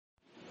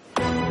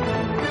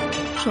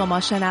شما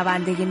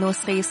شنونده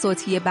نسخه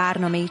صوتی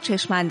برنامه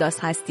چشمانداز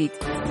هستید.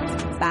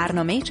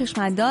 برنامه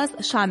چشمانداز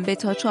شنبه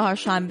تا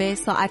چهارشنبه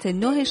ساعت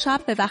 9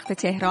 شب به وقت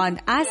تهران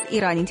از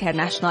ایران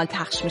اینترنشنال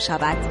پخش می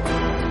شود.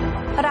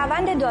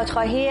 روند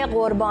دادخواهی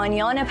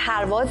قربانیان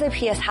پرواز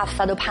PS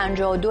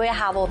 752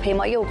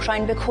 هواپیمایی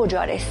اوکراین به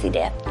کجا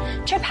رسیده؟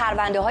 چه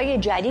پرونده های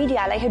جدیدی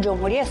علیه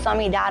جمهوری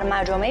اسلامی در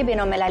مجامع بین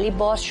المللی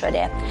باز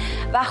شده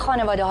و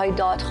خانواده های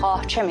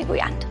دادخواه چه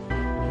میگویند؟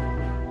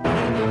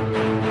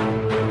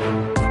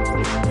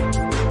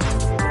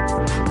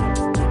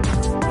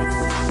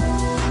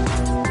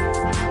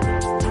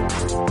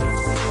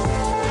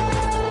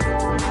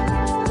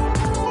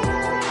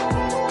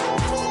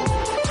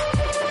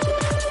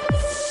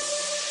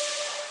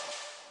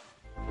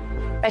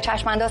 به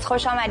چشمانداز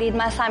خوش آمدید.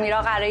 من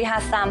سمیرا قرایی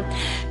هستم.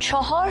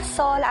 4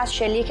 سال از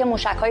شلیک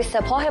موشک‌های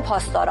سپاه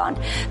پاسداران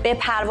به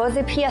پرواز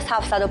PS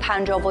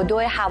 752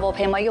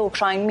 هواپیمایی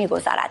اوکراین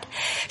می‌گذرد.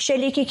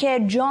 شلیکی که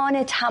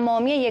جان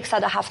تمامی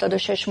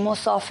 176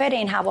 مسافر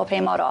این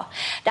هواپیما را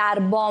در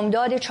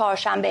بامداد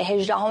چهارشنبه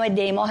 18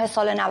 دی ماه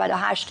سال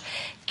 98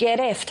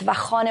 گرفت و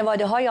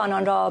خانواده‌های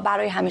آنان را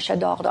برای همیشه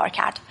داغدار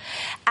کرد.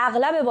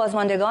 اغلب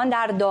بازماندگان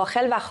در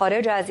داخل و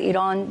خارج از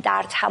ایران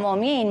در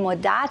تمامی این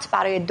مدت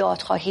برای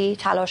دادخواهی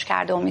تلاش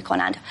کرده و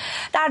می‌کنند.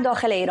 در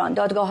داخل ایران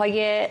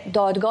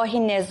دادگاهی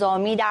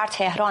نظامی در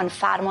تهران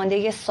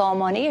فرمانده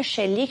سامانه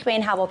شلیک به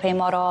این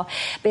هواپیما را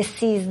به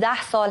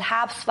 13 سال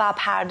حبس و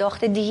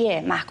پرداخت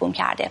دیه محکوم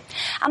کرده.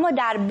 اما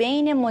در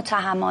بین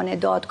متهمان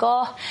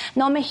دادگاه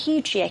نام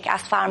هیچ یک از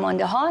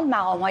فرماندهان،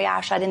 مقام‌های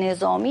ارشد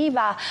نظامی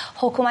و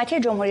حکومتی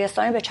جمهوری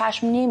اسلامی به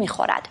چشم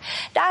نمیخورد.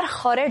 در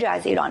خارج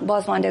از ایران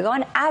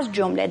بازماندگان از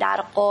جمله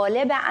در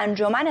قالب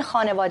انجمن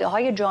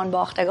خانواده‌های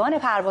جانباختگان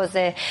پرواز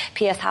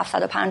PS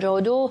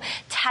 752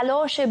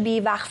 تلاش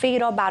بی‌وقفه‌ای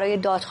را برای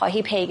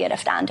دادخواهی پی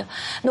گرفتند.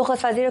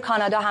 نخست وزیر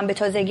کانادا هم به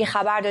تازگی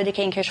خبر داده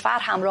که این کشور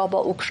همراه با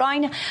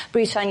اوکراین،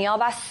 بریتانیا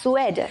و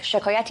سوئد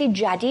شکایتی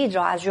جدید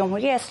را از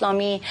جمهوری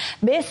اسلامی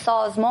به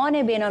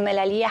سازمان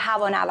بین‌المللی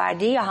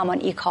هوانوردی یا همان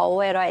ایکائو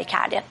ارائه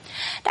کرده.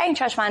 در این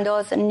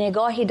چشمانداز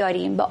نگاهی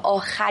داریم به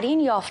آخرین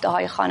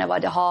یافته‌های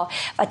خانواده‌ها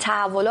و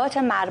تحولات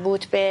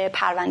مربوط به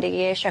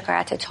پرونده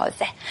شکایت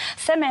تازه.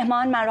 3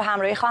 مهمان من رو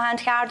همراهی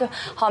خواهند کرد.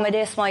 حامد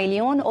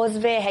اسماعیلیون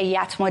عضو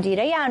هیات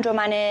مدیره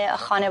انجمن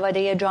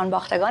خانواده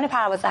جانباختگان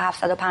پرواز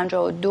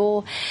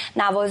 752،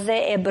 نواز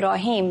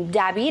ابراهیم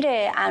دبیر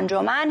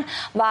انجمن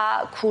و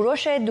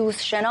کوروش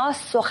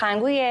دوستشناس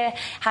سخنگوی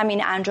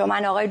همین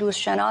انجمن. آقای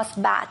دوستشناس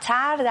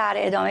بعدتر در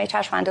ادامه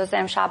چشمانداز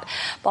امشب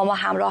با ما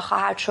همراه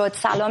خواهد شد.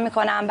 سلام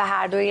می‌کنم به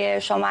هر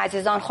دوی شما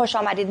عزیزان. خوش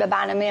آمدید به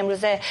برنامه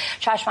امروز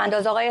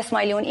چشمانداز. آقای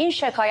اسماعیلیون، این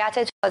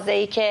شکایت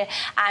تازه‌ای که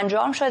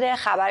انجام شده،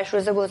 خبرش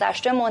روز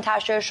گذشته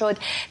منتشر شد،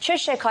 چه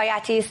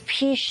شکایتی است؟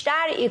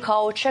 پیشتر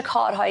ایکائو چه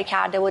کارهایی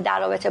کرده بود در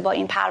رابطه با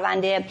این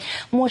پرونده؟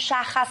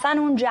 مشخصاً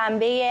اون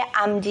جنبه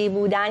عمدی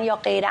بودن یا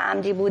غیر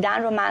عمدی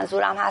بودن رو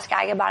منظورم هست که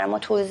اگه برای ما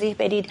توضیح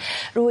بدید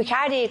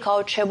رویکرد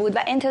ایکائو چه بود و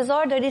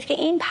انتظار دارید که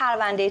این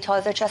پرونده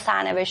تازه چه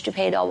سرنوشتی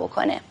پیدا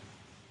بکنه؟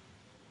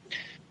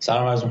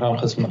 سلام عرض می‌کنم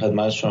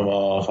خدمت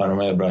شما خانم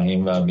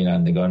ابراهیم و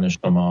بینندگان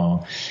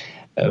شما.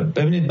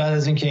 ببینید، بعد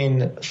از اینکه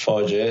این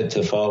فاجعه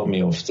اتفاق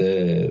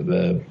میفته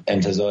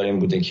انتظار این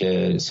بوده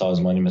که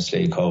سازمانی مثل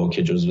ایکائو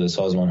که جزو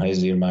سازمان‌های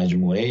زیر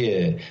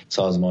مجموعه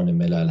سازمان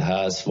ملل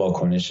هست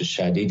واکنش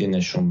شدیدی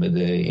نشون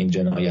بده، این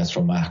جنایت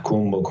رو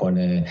محکوم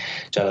بکنه،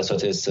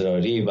 جلسات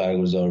اضطراری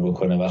برگزار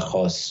بکنه و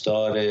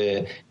خواستار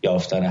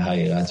یافتن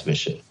حقیقت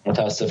بشه.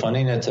 متاسفانه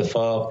این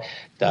اتفاق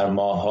در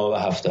ماه‌ها و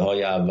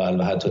هفته‌های اول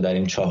و حتی در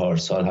این 4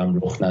 سال هم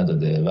رخ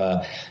نداده و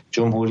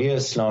جمهوری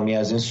اسلامی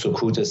از این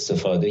سکوت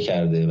استفاده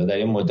کرده و در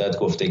این مدت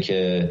گفته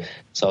که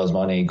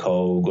سازمان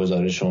ایکائو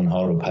گزارش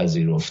اونها رو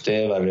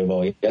پذیرفته و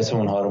روایت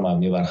اونها رو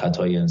مبنی بر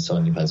خطای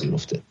انسانی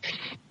پذیرفته.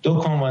 2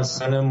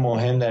 کنوانسیون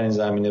مهم در این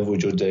زمینه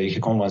وجود داره، یکی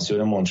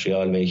کنوانسیون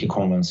مونتریال و یکی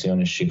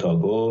کنوانسیون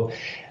شیکاگو.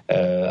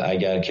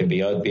 اگر که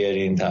بیاد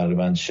بیارین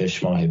تقریبا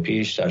 6 ماه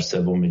پیش در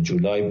 3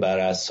 جولای بر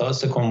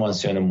اساس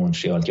کنوانسیون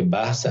مونتریال که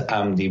بحث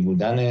عمدی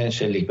بودن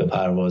شلیک به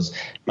پرواز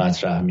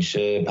مطرح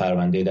میشه،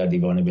 پرونده در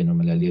دیوان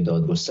بین‌المللی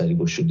دادگستری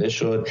گشوده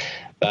شد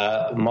و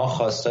ما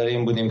خواستار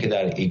این بودیم که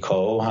در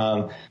ایکائو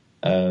هم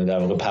در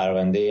واقع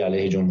پرونده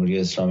علیه جمهوری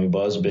اسلامی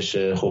باز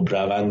بشه. خب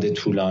روند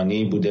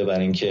طولانی بوده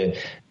برای اینکه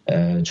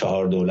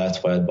 4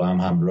 دولت باید با هم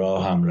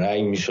همراه هم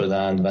رأی می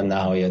شدند و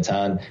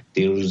نهایتاً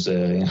دیروز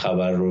این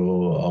خبر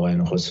رو آقای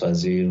نخست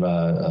وزیر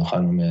و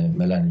خانم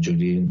ملانی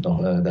جولی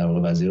در واقع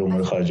وزیر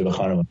امور خارجه به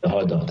خانواده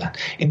ها دادن.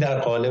 این در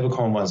قالب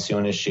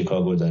کنوانسیون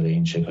شیکاگو داره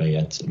این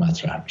شکایت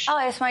مطرح میشه.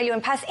 آقای اسماعیلیون،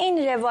 پس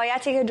این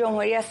روایتی که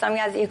جمهوری اسلامی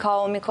از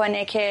ایکائو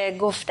میکنه که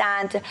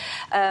گفتند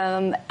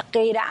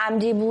غیر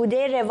عمدی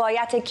بوده،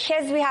 روایت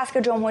کذبی هست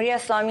که جمهوری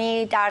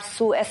اسلامی در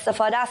سوء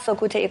استفاده از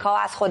سکوت ایکائو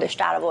از خودش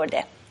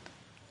درآورده؟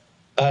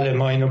 بله،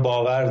 ما اینو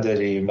باور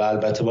داریم و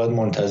البته باید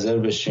منتظر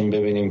بشیم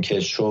ببینیم که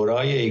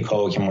شورای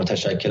ایکائو که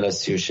متشکل از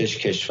 36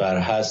 کشور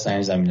هست در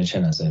این زمینه چه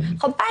نظری میده.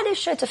 خب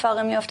بعدش چه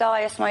اتفاقی میفته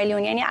آقای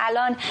اسماعیلیون؟ یعنی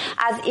الان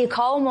از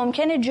ایکائو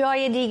ممکنه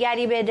جای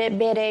دیگری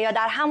بره یا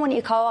در همون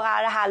ایکائو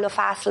قرار حل و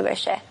فصل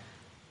بشه؟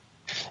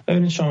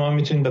 ببینید شما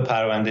میتونید به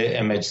پرونده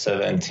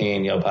MH17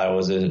 یا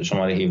پرواز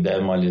شماره 17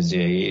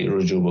 مالزیایی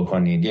رجوع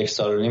بکنید. 1.5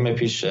 سال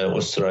پیش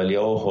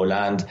استرالیا و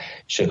هلند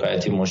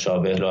شکایتی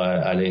مشابه را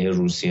علیه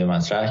روسیه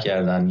مطرح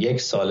کردن.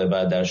 1 سال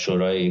بعد در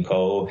شورای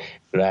ایکائو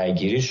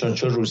رأیگیری شد،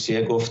 چون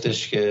روسیه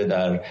گفتش که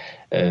در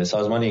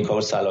سازمان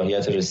ایکائو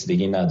صلاحیت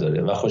رسیدگی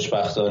نداره و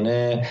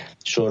خوشبختانه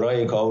شورای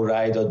ایکائو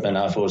رأی داد به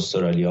نفع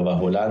استرالیا و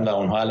هلند و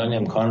اونها الان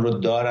امکان رو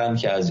دارن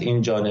که از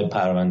این جانب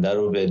پرونده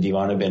رو به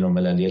دیوان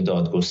بین‌المللی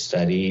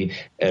دادگستری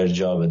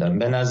ارجاع بدن.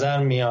 به نظر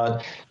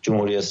میاد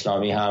جمهوری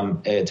اسلامی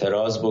هم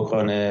اعتراض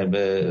بکنه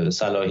به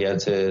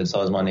صلاحیت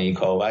سازمان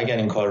ایکائو و اگر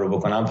این کار رو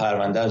بکنن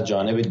پرونده از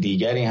جانب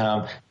دیگری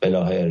هم به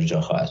لاهه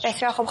ارجاع خواهد شد.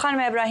 بسیار خب خانم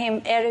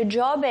ابراهیم،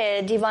 ارجاع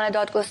به دیوان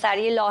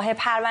دادگستری لاهه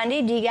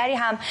پرونده دیگری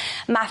هم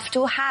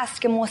مفتوح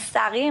هست که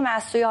مستقیم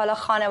از سوی حالا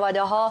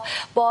خانواده ها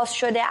باز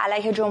شده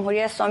علیه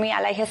جمهوری اسلامی،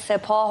 علیه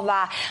سپاه و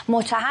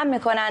متهم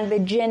میکنن به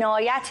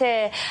جنایت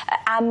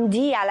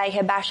عمدی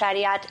علیه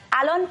بشریت.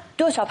 الان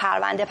 2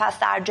 پرونده پس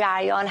در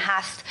جریان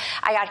هست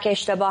اگر که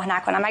اشتباه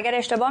نکنم. اگر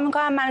اشتباه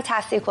میکنم منو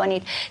تصحیح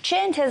کنید. چه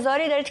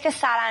انتظاری دارید که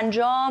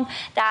سرانجام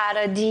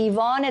در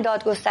دیوان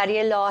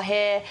دادگستری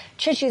لاهه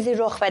چه چیزی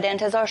رخ بده؟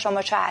 انتظار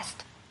شما چه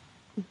هست؟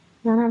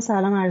 من هم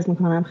سلام عرض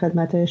میکنم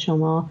خدمت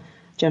شما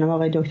جناب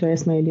آقای دکتر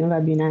اسماعیلیون و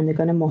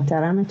بینندگان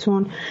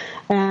محترمتون.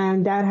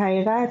 در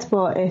حقیقت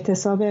با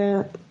احتساب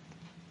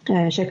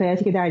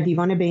شکایتی که در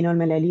دیوان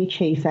بین‌المللی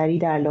کیفری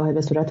در لاهه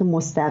به صورت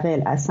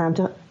مستقل از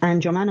سمت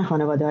انجمن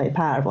خانواده های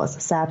پرواز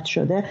ثبت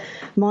شده،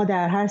 ما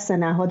در هر 3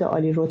 نهاد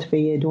عالی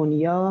رتبه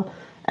دنیا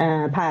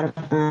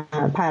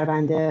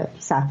پرونده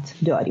ثبت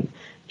داریم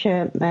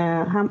که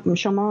هم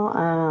شما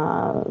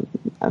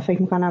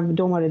فکر میکنم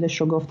 2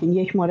 موردش رو گفتین.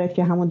 یک مورد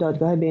که همون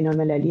دادگاه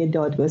بین‌المللی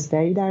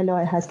دادگستری در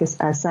لاهه هست که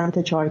از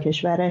سمت 4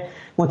 کشور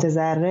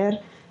متضرر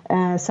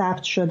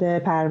ثبت شده.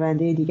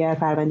 پرونده دیگر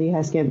پرونده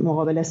هست که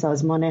مقابل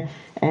سازمان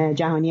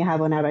جهانی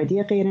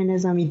هوانوردی غیر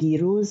نظامی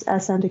دیروز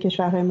از سمت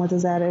کشورهای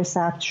متضرر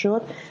ثبت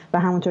شد و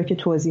همونطور که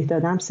توضیح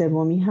دادم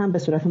سومی هم به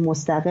صورت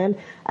مستقل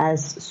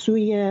از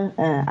سوی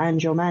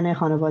انجمن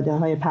خانواده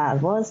های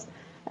پرواز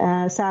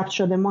ثبت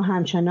شده. ما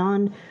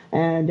همچنان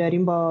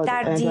داریم با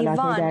در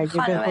دیوان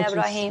خانم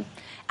ابراهیم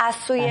از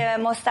سوی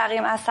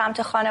مستقیم از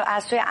سمت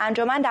از سوی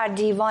انجمن در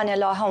دیوان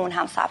لاهه اون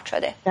هم ثبت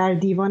شده. در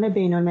دیوان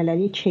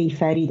بین‌المللی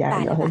کیفری در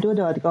لاهه 2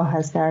 دادگاه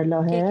هست در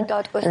لاهه.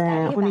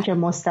 اونی که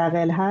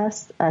مستقل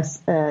هست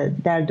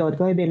در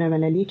دادگاه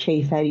بین‌المللی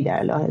کیفری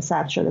در لاهه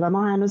ثبت شده و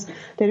ما هنوز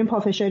داریم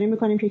پافشاری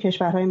میکنیم که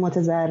کشورهای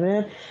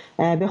متضرر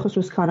به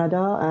خصوص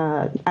کانادا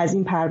از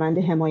این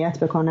پرونده حمایت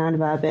بکنن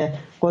و به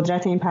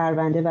قدرت این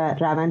پرونده و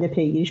روند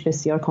پیگیریش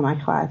بسیار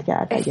کمک خواهد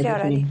کرد اگه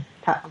بتونیم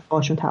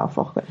باشون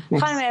توافق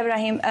کنیم. خانم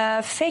ابراهیم،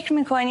 فکر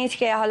میکنید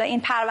که حالا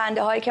این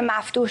پرونده هایی که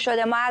مفتوح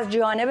شده، ما از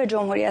جانب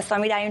جمهوری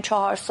اسلامی در این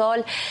 4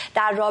 سال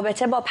در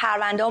رابطه با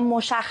پرونده ها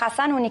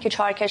مشخصا اونی که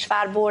 4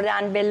 کشور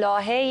بردن به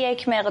لاهه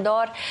یک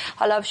مقدار،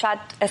 حالا شاید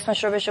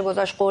اسمش رو بشه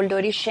گذاشت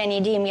قلدری،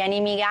 شنیدیم. یعنی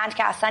میگن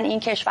که اصلا این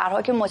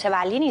کشورها که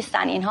متولی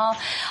نیستن، اینها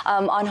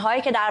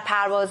آنهایی که در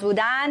پرواز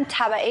بودن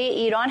تبعه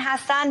ایران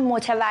هستن،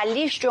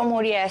 متولیش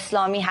جمهوری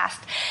اسلامی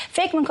هست.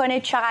 فکر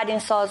میکنید چقدر این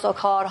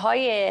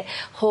سازوکارهای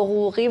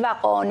حقوقی و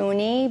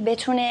قانونی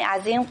بتونه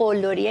از این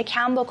قلدری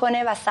کم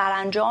بکنه و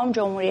سرانجام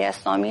جمهوری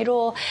اسلامی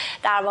رو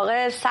در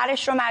واقع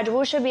سرش رو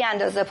مجبور شه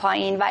بیاندازه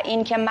پایین و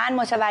این که من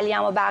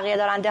متولیم و بقیه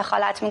دارن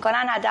دخالت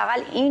میکنن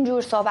حداقل این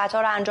جور صحبت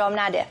ها رو انجام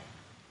نده؟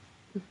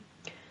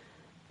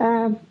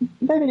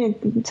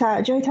 ببینید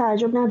جای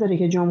تعجب نداره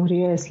که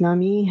جمهوری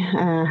اسلامی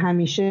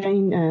همیشه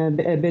این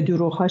به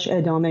دروغ‌هاش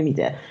ادامه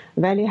میده،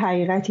 ولی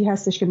حقیقتی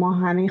هستش که ما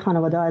همه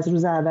خانواده از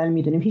روز اول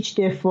میدونیم هیچ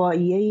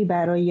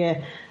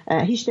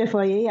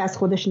دفاعیه‌ای از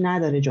خودش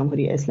نداره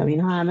جمهوری اسلامی.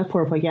 اینها همه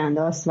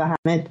پروپاگانداست و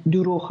همه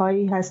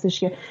دروغ‌هایی هستش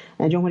که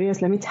جمهوری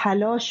اسلامی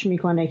تلاش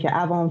میکنه که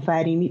عوام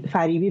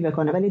فریبی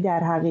بکنه، ولی در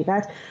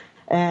حقیقت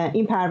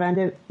این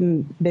پرونده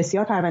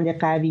بسیار پرونده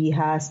قوی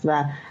هست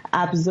و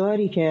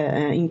ابزاری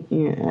که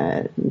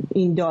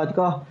این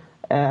دادگاه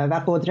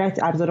و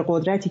ابزار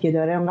قدرتی که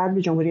داره اونقدر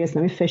به جمهوری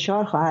اسلامی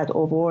فشار خواهد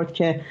آورد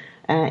که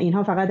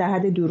اینها فقط در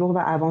حد دروغ و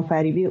عوام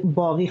فریبی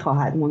باقی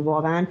خواهد موند.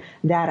 واقعا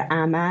در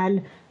عمل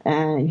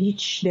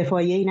هیچ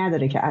دفاعیه‌ای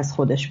نداره که از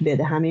خودش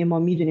بده. همه ما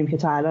میدونیم که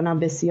تا الان هم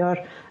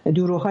بسیار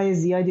دروغ‌های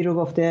زیادی رو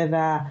گفته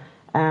و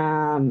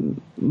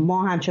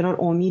ما همچنان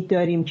امید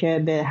داریم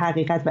که به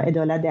حقیقت و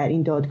عدالت در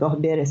این دادگاه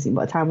برسیم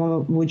با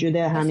تمام وجود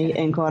همه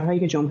انکارهایی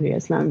که جمهوری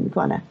اسلامی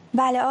میکنه.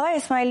 بله آقای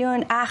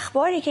اسماعیلیون،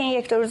 اخباری که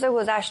این 1-2 روز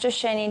گذشته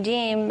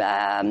شنیدیم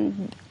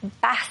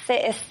بحث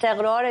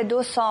استقرار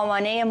 2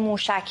 سامانه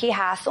موشکی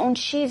هست. اون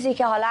چیزی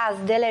که حالا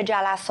از دل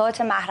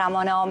جلسات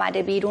محرمانه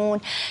آمده بیرون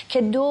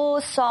که 2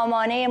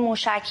 سامانه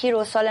موشکی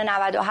رو سال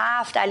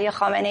 97 علی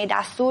خامنه‌ای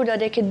دستور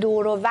داده که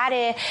دور و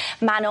بر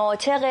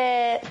مناطق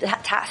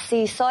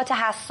تأسیسات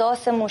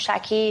حساس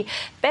موشکی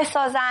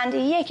بسازند.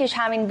 یکیش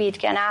همین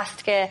بیتکن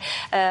است که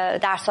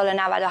در سال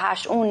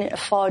 98 اون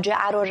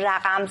فاجعه رو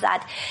رقم زد.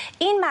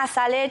 این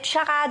مسئله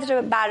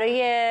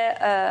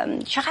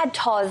چقدر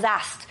تازه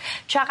است،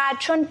 چقدر،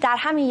 چون چون در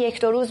همین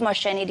 1-2 روز ما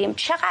شنیدیم،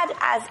 چقدر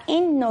از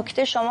این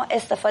نکته شما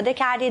استفاده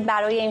کردید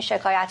برای این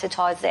شکایت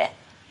تازه؟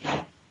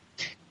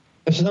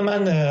 ابتدا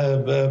من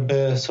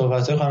به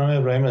صحبت‌های خانم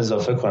ابراهیم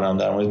اضافه کنم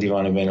در مورد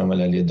دیوان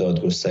بین‌المللی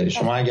دادگستری.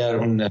 شما اگر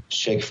اون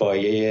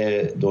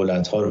شکوایه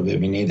دولت‌ها رو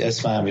ببینید،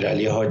 اسم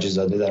امیرعلی حاجی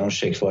زاده در اون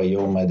شکوایه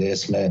اومده،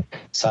 اسم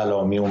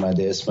سلامی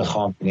اومده، اسم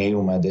خامنه‌ای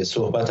اومده،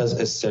 صحبت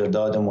از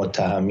استرداد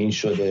متهمین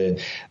شده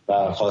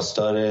و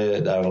خواستار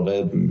در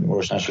واقع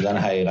روشن شدن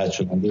حقیقت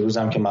شدن. دیروز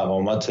هم که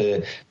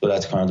مقامات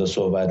دولت کانادا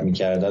صحبت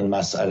می‌کردن،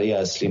 مسئله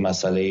اصلی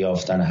مسئله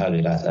یافتن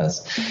حقیقت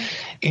است.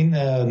 این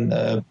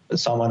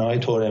سامانه‌های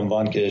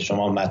تورنوان که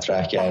شما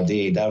مطرح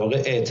کردی در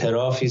واقع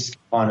اعترافی است که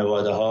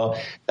خانواده‌ها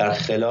در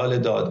خلال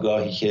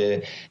دادگاهی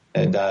که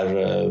در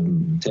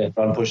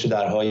تهران پشت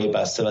درهای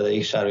بسته و در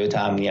یک شرایط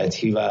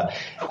امنیتی و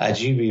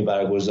عجیبی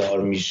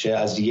برگزار میشه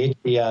از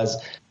یکی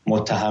از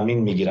متهمین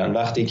میگیرن.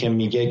 وقتی که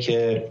میگه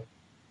که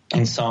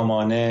این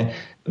سامانه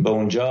به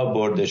اونجا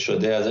برده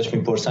شده، ازش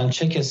میپرسن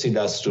چه کسی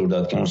دستور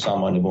داد که اون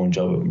سامانه به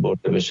اونجا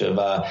برده بشه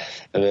و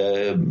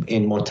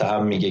این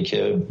متهم میگه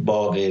که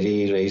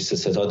باقری، رئیس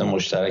ستاد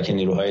مشترک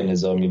نیروهای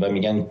نظامی، و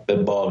میگن به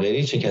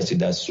باقری چه کسی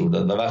دستور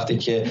داد. و وقتی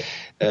که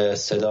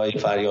صدای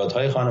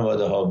فریادهای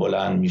خانواده ها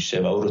بلند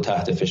میشه و او رو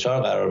تحت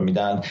فشار قرار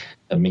میدن،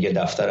 میگه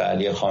دفتر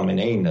علیه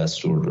خامنه این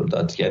دستور رو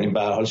داد. یعنی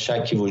به هر حال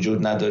شکی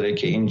وجود نداره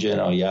که این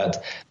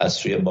جنایت از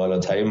سوی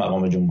بالاترین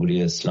مقام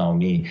جمهوری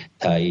اسلامی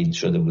تایید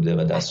شده بوده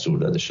و دستور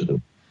داده شده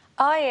بود.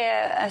 آقای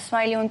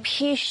اسماعیلیون،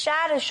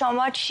 پیشتر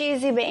شما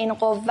چیزی به این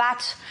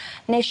قوت،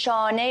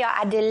 نشانه یا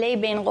ادله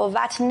به این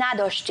قوت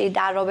نداشتید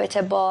در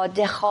رابطه با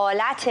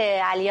دخالت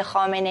علی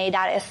خامنه‌ای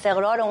در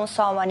استقرار اون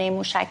سامانه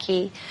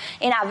موشکی؟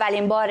 این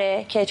اولین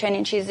باره که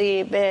چنین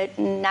چیزی به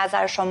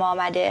نظر شما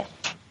آمده؟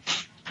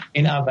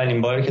 این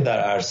اولین باری که در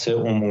عرصه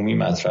عمومی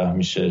مطرح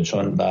میشه،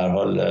 چون به هر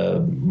حال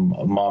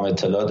ما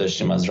اطلاع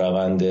داشتیم از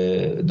روند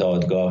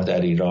دادگاه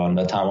در ایران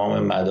و تمام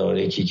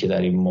مدارکی که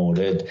در این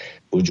مورد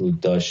وجود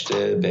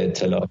داشته به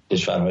اطلاع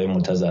کشورهای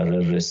متضرر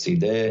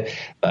رسیده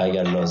و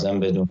اگر لازم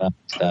بدونن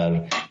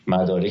در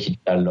مدارکی که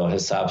در لایحه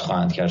ثبت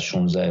خواهند کرد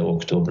 16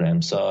 اکتبر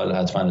امسال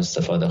حتما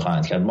استفاده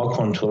خواهند کرد. ما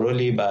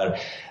کنترلی بر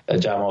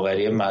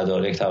جمع‌آوری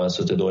مدارک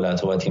توسط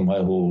دولت‌ها و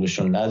تیم‌های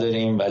حقوقیشون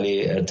نداریم،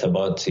 ولی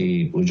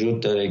ارتباطی وجود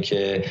داره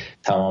که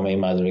تمام این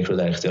مدارک رو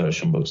در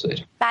اختیارشون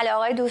بگذاریم. بله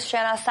آقای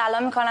دوستشناس،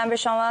 سلام می‌کنم به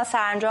شما.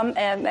 سرانجام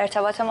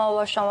ارتباط ما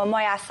با شما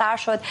میسر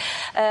شد.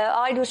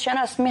 آقای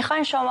دوستشناس،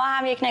 می‌خواین شما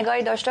هم یک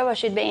نگاهی داشته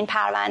باشید به این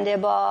پرونده.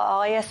 با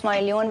آقای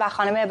اسماعیلیون و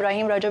خانم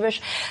ابراهیم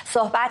راجبش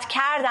صحبت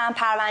کردم.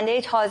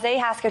 پرونده تازه‌ای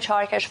هست که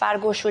 4 کشور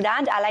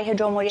گشودند علیه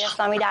جمهوری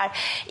اسلامی در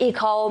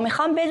ایکائو.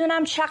 می‌خوام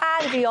بدونم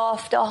چقدر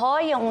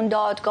یافته‌های اون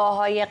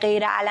دادگاه‌های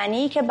غیر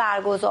علنی که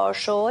برگزار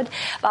شد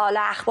و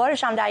حالا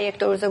اخبارش هم در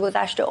 1-2 روز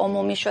گذشته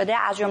عمومی شده،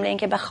 از جمله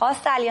اینکه به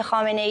خواست علی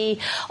خامنه‌ای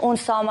اون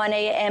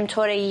سامانه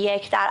امتور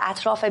 1 در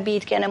اطراف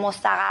بیدگن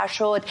مستقر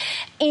شد،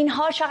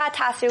 اینها چقدر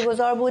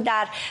تاثیرگذار بود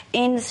در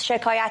این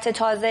شکایت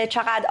تازه،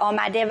 چقدر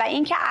آمده، و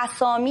اینکه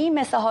اسامی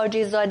مثل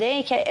حاجی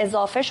زاده که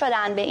اضافه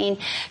شدن به این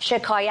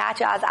شکایت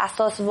یا از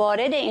اساس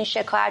وارد این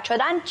شکایت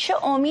شدن،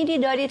 چه امیدی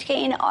دارید که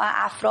این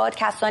افراد،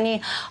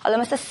 کسانی حالا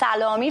مثل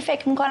سلامی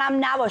فکر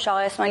می‌کنم نباشه،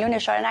 آقای اسماعیلیون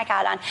اشاره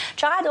نکردن،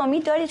 چقدر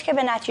امید دارید که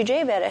به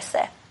نتیجه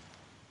برسه؟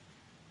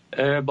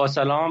 با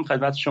سلام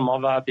خدمت شما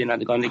و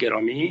بینندگان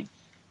گرامی.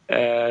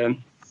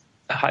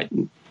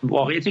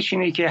 واقعیتش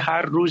اینه که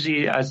هر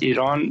روزی از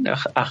ایران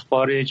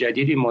اخبار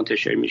جدیدی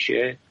منتشر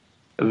میشه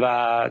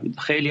و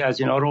خیلی از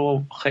اینا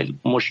رو خیلی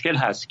مشکل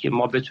هست که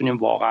ما بتونیم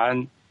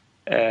واقعا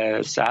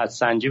صحت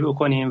سنجی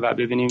بکنیم و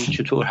ببینیم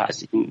چطور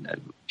هست این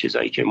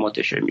چیزایی که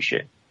منتشر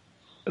میشه.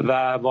 و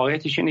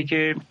واقعیتش اینه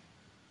که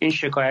این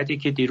شکایتی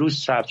که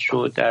دیروز ثبت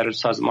شد در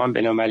سازمان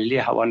بین‌المللی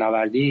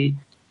هوانوردی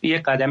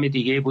یک قدم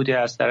دیگه بوده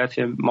از طرف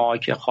ما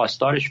که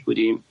خواستارش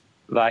بودیم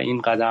و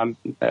این قدم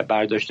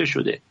برداشته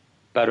شده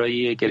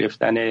برای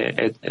گرفتن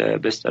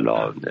به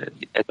اصطلاح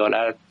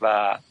عدالت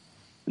و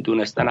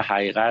دونستن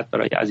حقیقت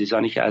برای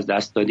عزیزانی که از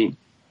دست دادیم.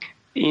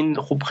 این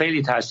خوب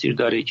خیلی تاثیر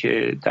داره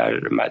که در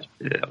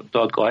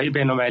دادگاه‌های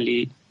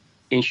بین‌المللی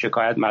این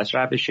شکایت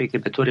مطرح بشه که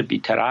به طور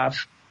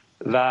بی‌طرف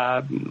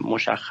و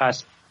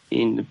مشخص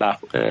این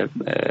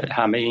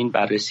همه این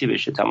بررسی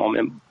بشه،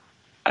 تمام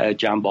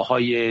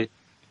جنبه‌های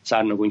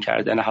سرنگون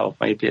کردن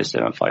هواپیمای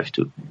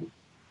PS752.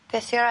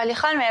 بسیار عالی.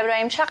 خانم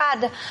ابراهیم،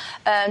 چقدر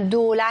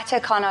دولت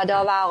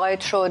کانادا و آقای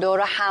ترودو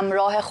رو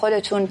همراه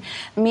خودتون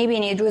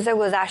میبینید؟ روز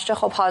گذشته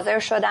خب حاضر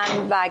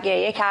شدن و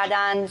گریه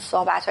کردن،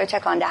 صحبت‌های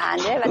تکان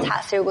دهنده و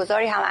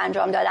تاثیرگذاری هم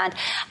انجام دادند،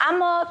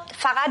 اما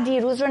فقط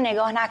دیروز رو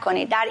نگاه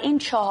نکنید. در این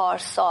 4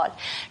 سال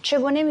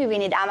چگونه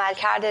میبینید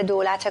عملکرد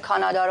دولت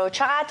کانادا رو؟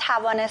 چقدر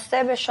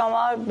توانسته به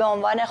شما به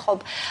عنوان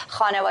خب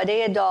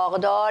خانواده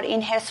داغدار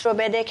این حس رو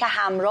بده که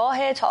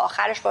همراه تا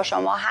آخرش با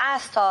شما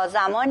هست تا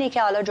زمانی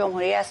که حالا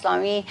جمهوری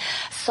اسلامی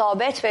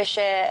ثابت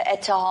بشه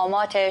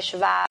اتهاماتش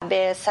و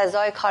به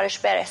سزای کارش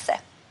برسه؟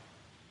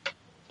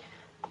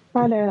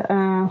 بله،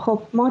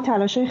 خب ما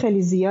تلاش‌های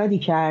خیلی زیادی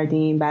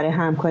کردیم برای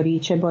همکاری،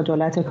 چه با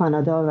دولت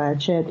کانادا و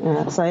چه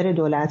سایر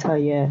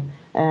دولت‌های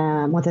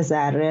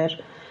متضرر.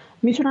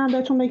 میتونم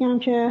بهتون بگم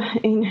که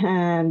این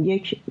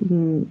یک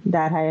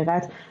در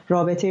حقیقت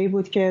رابطه‌ای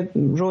بود که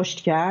رشد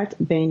کرد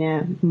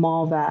بین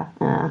ما و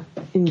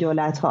این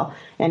دولت‌ها.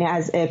 یعنی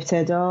از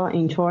ابتدا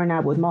اینطور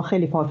نبود. ما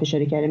خیلی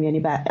پافشاری کردیم.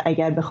 یعنی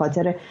اگر به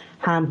خاطر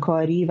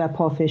همکاری و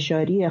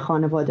پافشاری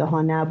خانواده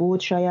ها نبود،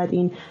 شاید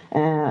این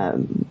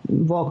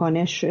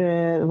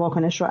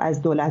واکنش رو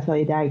از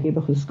دولت‌های درگیر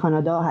به خصوص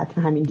کانادا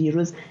حتی همین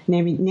دیروز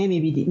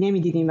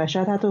نمیدیدیم و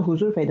شاید حتی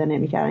حضور پیدا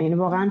نمی‌کردن. یعنی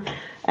واقعا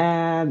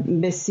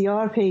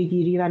بسیار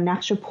پیگیری و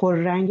نقش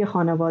پررنگ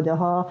خانواده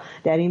ها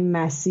در این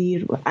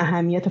مسیر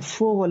اهمیت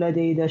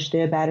فوق‌العاده‌ای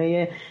داشته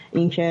برای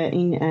اینکه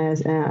این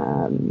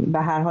به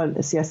هر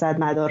حال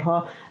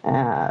سیاستمدارها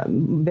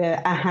به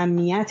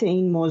اهمیت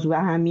این موضوع،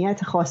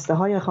 اهمیت خواسته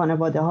های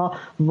خانواده ها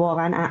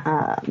واقعا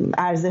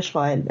ارزش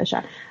قائل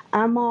بشن.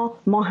 اما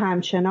ما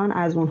همچنان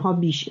از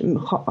اونها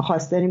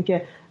خواست داریم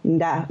که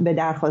به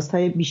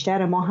درخواست‌های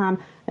بیشتر ما هم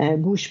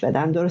گوش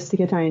بدن. درستی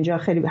که تا اینجا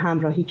خیلی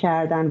همراهی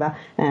کردن و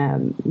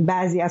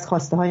بعضی از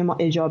خواسته‌های ما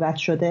اجابت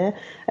شده،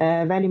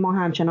 ولی ما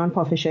همچنان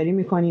پافشاری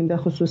می‌کنیم. به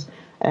خصوص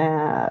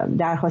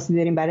درخواستی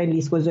داریم برای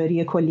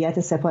لیست‌گذاری کلیت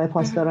سپاه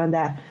پاسداران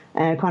در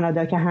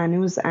کانادا که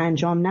هنوز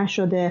انجام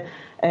نشده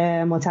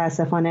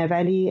متاسفانه،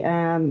 ولی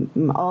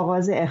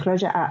آغاز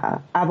اخراج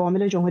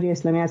عوامل جمهوری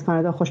اسلامی از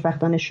کانادا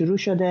خوشبختانه شروع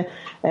شده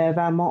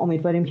و ما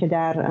امیدواریم که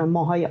در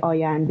ماه‌های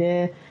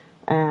آینده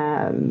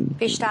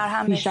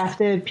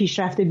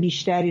پیشرفت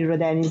بیشتری رو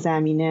در این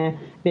زمینه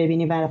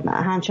ببینیم و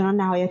همچنان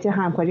نهایت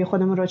همکاری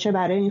خودمون رو چه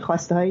برای این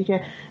خواسته هایی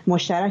که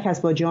مشترک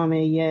است با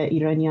جامعه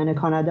ایرانیان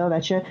کانادا و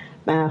چه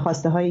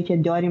خواسته هایی که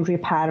داریم روی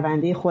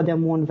پرونده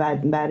خودمون و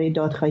برای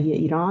دادخواهی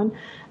ایران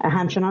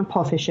همچنان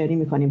پافشاری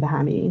میکنیم به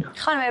همه این.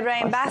 خانم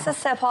ابراهیم، بحث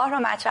سپاه رو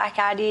مطرح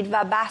کردید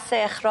و بحث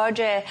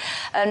اخراج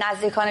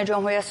نزدیکان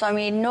جمهوری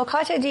اسلامی.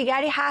 نکات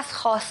دیگری هست،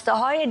 خواسته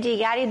های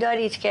دیگری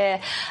دارید که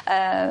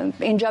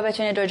اینجا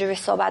بتونید راجعش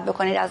صحبت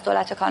بکنید از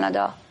دولت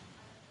کانادا؟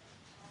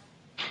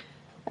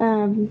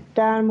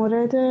 در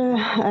مورد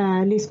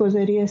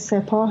لیست‌گذاری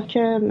سپاه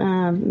که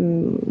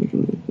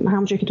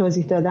همونجور که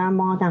توضیح دادم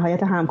ما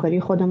نهایت همکاری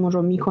خودمون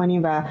رو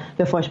میکنیم و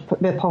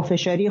به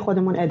پافشاری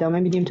خودمون ادامه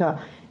میدیم تا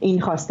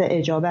این خواسته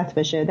اجابت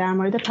بشه. در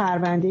مورد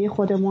پرونده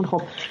خودمون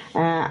خب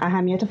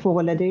اهمیت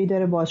فوق‌العاده‌ای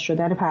داره باز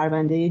شدن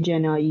پرونده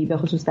جنایی به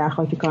خصوص در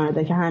خاک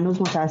کانادا که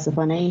هنوز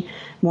متاسفانه این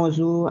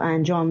موضوع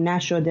انجام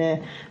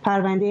نشده.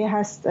 پرونده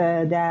هست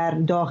در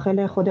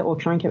داخل خود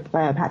اوکراین که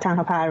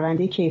تنها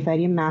پرونده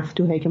کیفری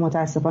مفتوحه که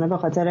متاسفانه به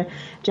خاطر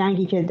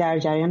جنگی که در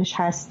جریانش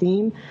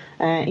هستیم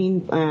این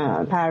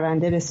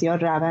پرونده بسیار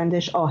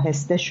روندش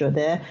آهسته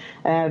شده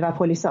و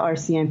پلیس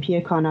RCMP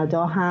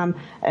کانادا هم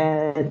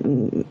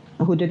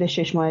حدود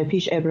 6 ماه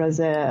پیش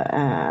ابراز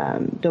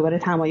دوباره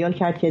تمایل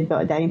کرد که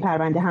در این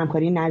پرونده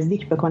همکاری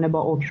نزدیک بکنه با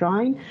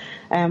اوکراین.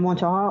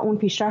 منتها اون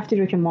پیشرفتی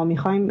رو که ما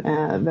می‌خوایم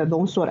و به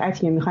اون سرعتی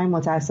که می‌خوایم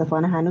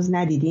متاسفانه هنوز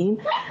ندیدیم.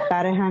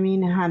 برای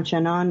همین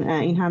همچنان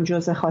این هم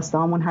جزء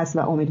خواسته‌هامون هست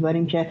و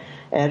امیدواریم که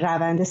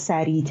روند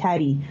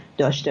سریعتری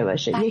داشته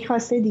باشه. یک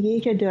خواسته دیگه‌ای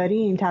که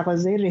داریم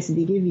تقاضای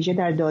رسیدگی ویژه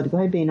در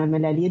دادگاه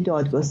بین‌المللی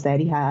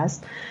دادگستری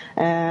هست.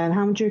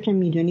 همونجور که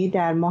می‌دونید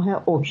در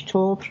ماه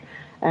اکتبر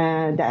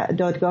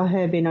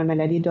دادگاه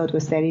بین‌المللی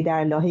دادگستری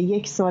در لاهه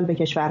 1 سال به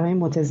کشورهای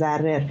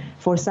متضرر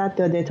فرصت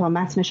داده تا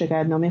متن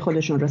شکایتنامه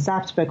خودشون رو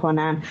ثبت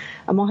بکنن.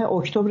 ماه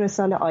اکتبر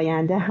سال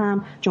آینده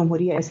هم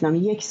جمهوری اسلامی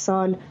 1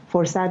 سال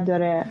فرصت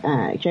داره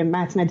که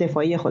متن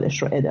دفاعی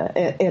خودش رو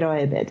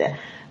ارائه بده.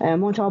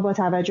 منتها با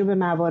توجه به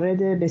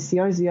موارد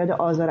بسیار زیاد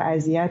آزار و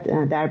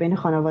اذیت در بین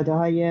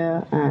خانواده‌های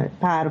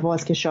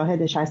پرواز که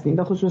شاهدش هستیم،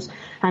 به خصوص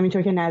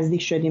همینطور که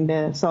نزدیک شدیم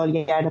به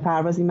سالگرد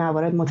پرواز، این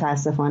موارد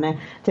متاسفانه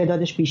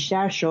تعدادش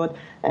بیشتر شد.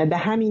 به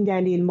همین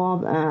دلیل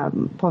ما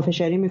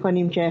پافشاری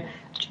می‌کنیم که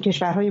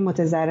کشورهای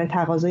متضرر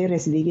تقاضای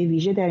رسیدگی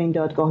ویژه در این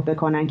دادگاه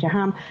بکنن که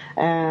هم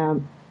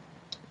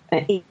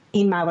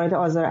این موارد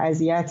آزار و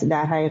اذیت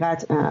در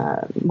حقیقت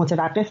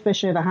متوقف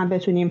بشه و هم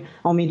بتونیم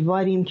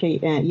امیدواریم که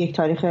یک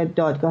تاریخ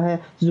دادگاه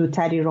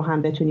زودتری رو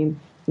هم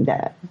بتونیم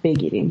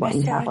بگیریم با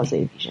این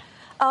تقاضای ویژه.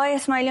 آقای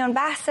اسماعیلیون،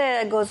 بحث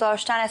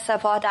گذاشتن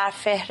سپاه در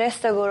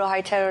فهرست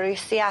گروه‌های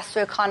تروریستی از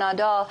سوی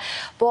کانادا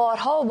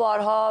بارها و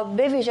بارها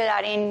به ویژه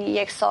در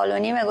این 1.5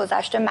 سال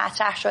گذشته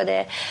مطرح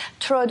شده.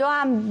 ترودو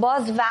هم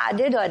باز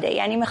وعده داده.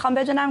 یعنی میخوام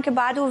بدونم که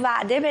باید او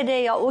وعده بده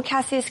یا او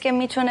کسی است که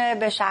میتونه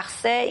به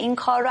شخصه این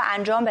کار رو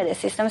انجام بده؟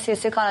 سیستم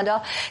سیاسی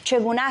کانادا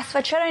چگونه است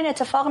و چرا این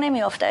اتفاق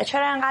نمیفته؟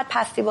 چرا انقدر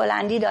پستی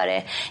بلندی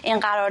داره این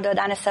قرار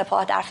دادن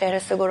سپاه در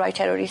فهرست گروه‌های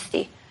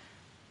تروریستی؟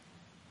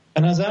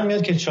 به نظر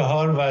میاد که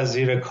 4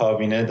 وزیر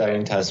کابینه در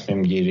این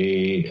تصمیم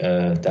گیری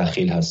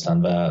دخیل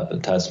هستند و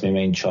تصمیم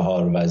این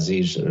 4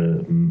 وزیر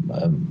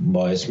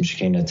باعث میشه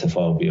که این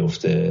اتفاق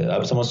بیفته.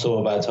 البته ما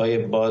صحبت‌های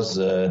باز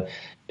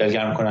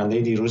دلگرم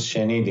کننده دیروز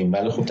شنیدیم،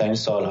 ولی خب تا این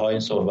سال‌ها این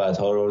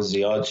صحبت‌ها رو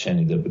زیاد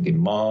شنیده بودیم.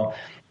 ما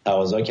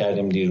تقاضا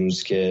کردیم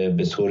دیروز که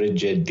به طور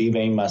جدی به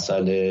این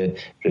مسئله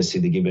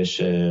رسیدگی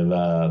بشه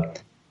و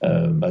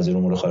وزیر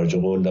امور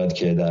خارجه قول داد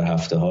که در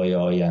هفته‌های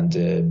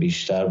آینده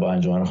بیشتر با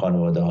انجمن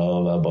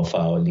خانواده‌ها و با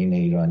فعالین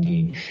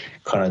ایرانی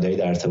کانادایی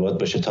در ارتباط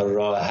باشه تا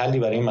راه حلی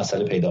برای این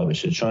مسئله پیدا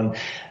بشه، چون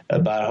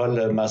به هر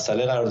حال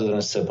مسئله قرار دادن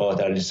سپاه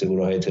در لیست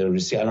گروه‌های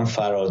تروریستی الان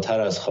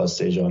فراتر از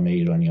خواسته جامعه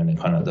ایرانیان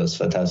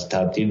کاناداست و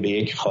تبدیل به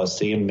یک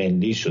خواسته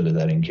ملی شده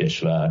در این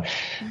کشور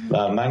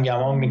و من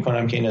گمان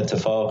می‌کنم که این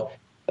اتفاق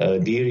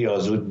دیر یا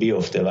زود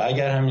بیفته و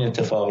اگر همین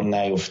اتفاق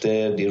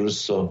نیفته، دیروز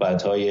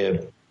صحبت‌های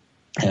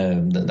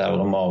در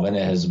واقع معاون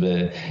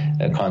حزب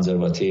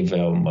کانزرواتیو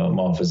و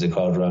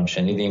محافظه‌کار رو هم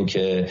شنیدیم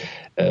که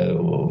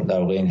در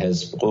واقع این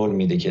حزب قول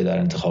میده که در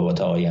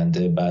انتخابات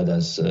آینده بعد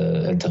از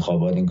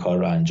انتخابات این کار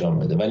رو انجام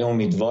بده، ولی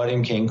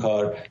امیدواریم که این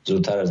کار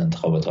زودتر از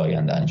انتخابات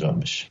آینده انجام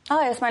بشه.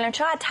 اسماعیلیون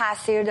چقدر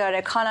تاثیر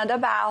داره؟ کانادا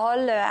به هر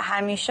حال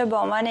همیشه به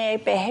عنوان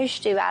یک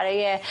بهشتی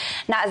برای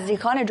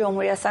نزدیکان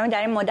جمهوری اسلامی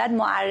در این مدت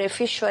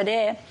معرفی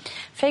شده.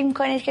 فکر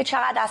میکنید که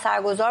چقدر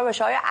اثرگذار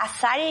بشه؟ آیا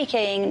اثری که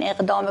این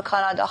اقدام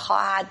کانادا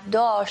خواهد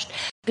داشت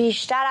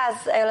بیشتر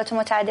از ایالات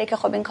متحده که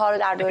خب این کار رو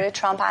در دوره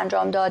ترامپ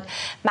انجام داد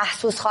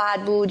محسوس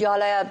خواهد بود، یا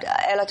حالا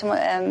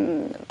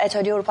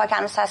اتحادیه اروپا که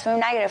هنوز تصمیم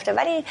نگرفته،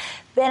 ولی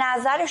به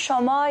نظر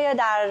شما یا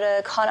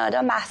در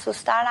کانادا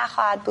محسوس‌تر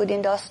نخواهد بود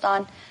این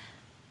داستان؟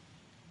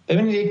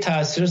 ببینید یک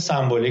تأثیر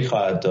سمبولیک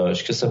خواهد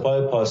داشت که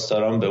سپاه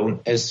پاسداران به اون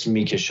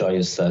اسمی که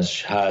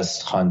شایستش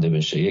هست خوانده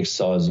بشه، یک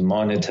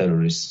سازمان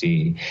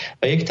تروریستی،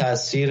 و یک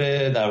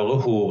تأثیر در واقع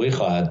حقوقی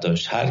خواهد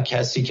داشت. هر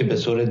کسی که به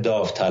طور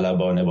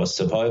داوطلبانه با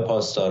سپاه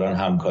پاسداران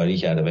همکاری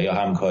کرده و یا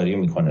همکاری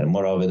میکنه،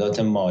 مراودات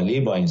مالی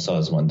با این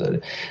سازمان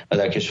داره و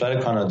در کشور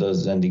کانادا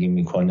زندگی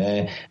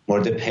میکنه،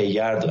 مورد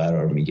پیگرد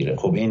قرار میگیره.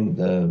 خب این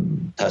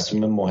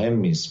تصمیم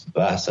مهمی است.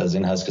 بحث از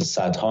این هست که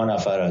صدها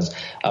نفر از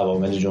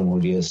عوامل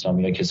جمهوری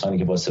اسلامی یا کسانی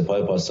که با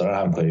سپاه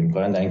پاسداران همکاری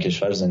میکنن در این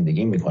کشور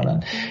زندگی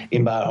میکنن.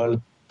 این به هر حال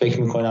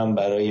فکر میکنم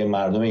برای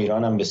مردم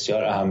ایران هم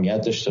بسیار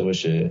اهمیت داشته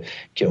باشه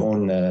که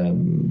اون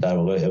در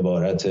واقع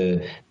عبارت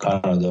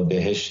کانادا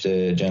بهشت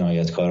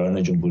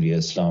جنایتکاران جمهوری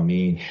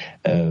اسلامی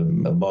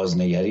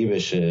بازنگری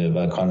بشه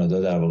و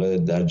کانادا در واقع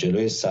در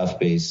جلوی صف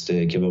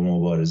بایسته که به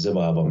مبارزه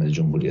با عوامل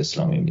جمهوری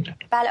اسلامی میره.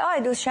 بله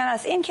آقای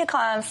دوستشناس، این که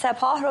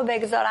سپاه رو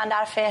بگذارن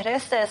در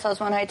فهرست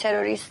سازمان‌های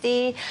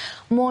تروریستی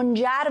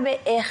منجر به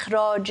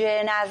اخراج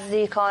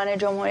نزدیکان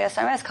جمهوری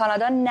اسلامی از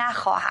کانادا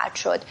نخواهد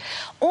شد.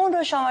 اون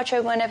رو شما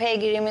چگونه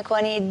پیگیری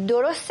میکنید؟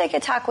 درسته که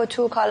تک و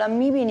توک حالا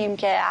میبینیم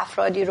که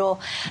افرادی رو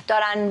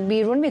دارن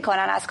بیرون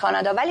میکنن از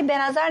کانادا، ولی به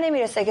نظر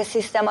نمیرسه که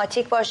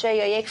سیستماتیک باشه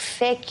یا یک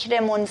فکر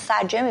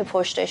منسجمی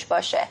پشتش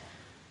باشه.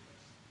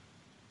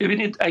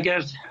 ببینید،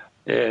 اگر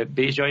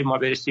به جای ما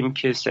برسیم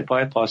که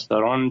سپاه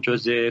پاسداران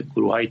جزء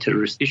گروه‌های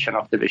تروریستی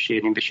شناخته بشه،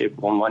 یعنی بشه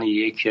به عنوان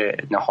یک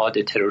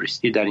نهاد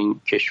تروریستی در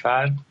این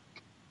کشور،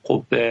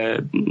 خب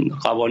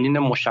قوانین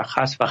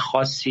مشخص و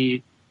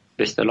خاصی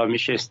به اصطلاح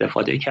میشه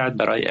استفاده کرد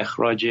برای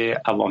اخراج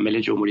عوامل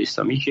جمهوری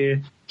اسلامی که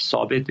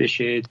ثابت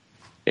بشه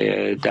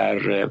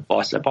در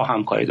با سپاه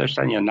همکاری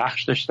داشتن یا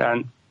نقش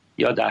داشتن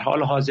یا در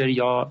حال حاضر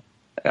یا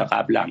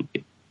قبلا،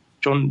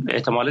 چون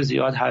احتمال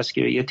زیاد هست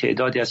که یه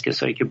تعدادی از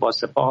کسایی که با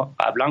سپاه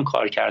قبلا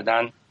کار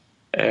کردن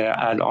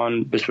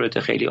الان به صورت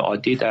خیلی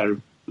عادی در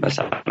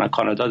مثلا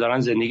کانادا دارن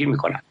زندگی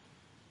میکنن.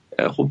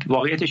 خب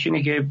واقعیتش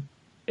اینه که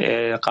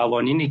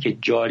قوانینی که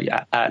جاری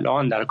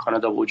الان در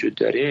کانادا وجود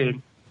داره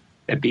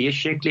به یه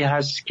شکلی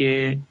هست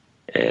که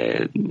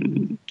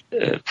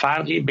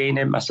فرقی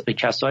بین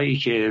کسایی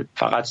که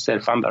فقط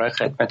صرفا برای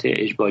خدمت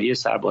اجباری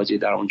سربازی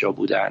در اونجا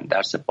بودن،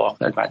 در سپاه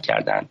خدمت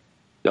کردن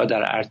یا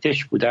در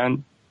ارتش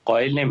بودن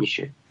قائل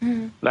نمیشه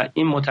و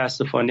این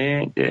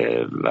متاسفانه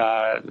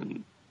و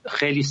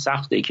خیلی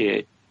سخته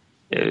که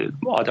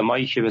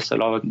آدمایی که به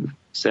اصطلاح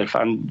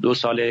صرفا 2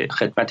 سال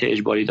خدمت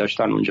اجباری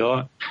داشتن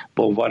اونجا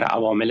به عنوان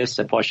عوامل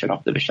سپاه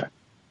شناخته بشن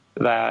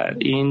و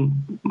این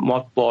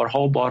ما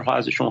بارها و بارها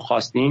ازشون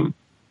خواستیم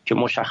که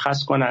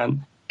مشخص کنن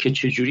که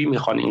چجوری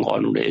میخوان این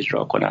قانون رو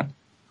اجرا کنن.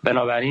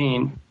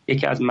 بنابراین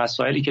یکی از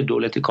مسائلی که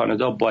دولت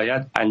کانادا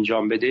باید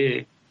انجام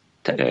بده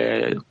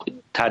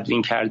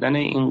تدوین کردن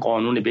این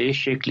قانون به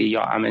شکلی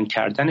یا امن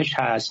کردنش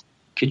هست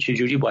که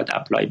چجوری باید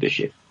اپلای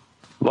بشه.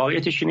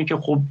 واقعیتش اینه که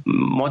خب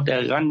ما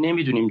دقیقا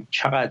نمیدونیم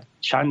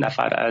چند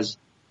نفر از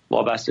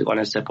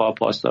وابستگان سپاه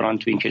پاسداران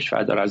تو این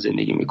کشور دارن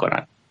زندگی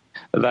میکنن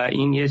و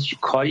این یه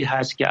کاری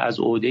هست که از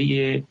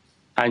عهده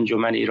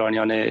انجمن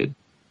ایرانیان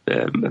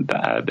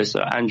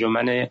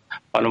انجمن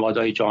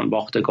خانواده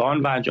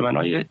جانباختگان و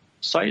انجمن‌های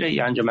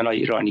سایر انجمن‌های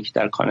ایرانی که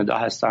در کانادا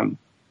هستن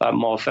و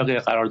موافق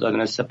قرار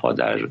دادن سپاه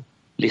در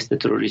لیست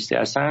تروریستی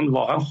هستن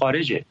واقعا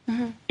خارجه.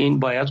 این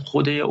باید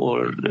خود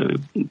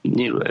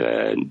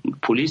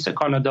پلیس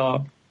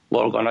کانادا و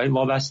ارگان‌های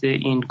وابسته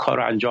این کار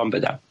رو انجام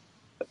بدن.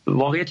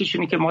 واقعیتش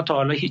اینه که ما تا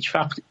حالا هیچ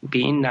وقت به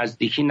این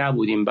نزدیکی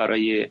نبودیم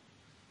برای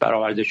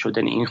برآورده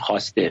شدن این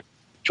خواسته،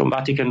 چون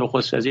وقتی که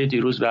نخست وزیر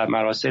دیروز و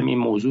مراسم این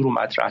موضوع رو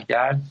مطرح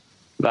کرد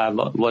و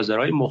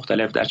وزرای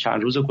مختلف در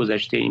چند روز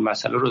گذشته این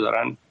مسئله رو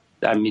دارن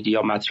در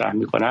میدیا مطرح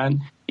میکنن،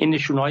 این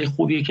نشونه‌های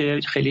خوبیه که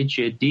خیلی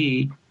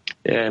جدی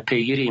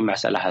پیگیر این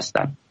مسئله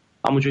هستن.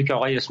 همونجور که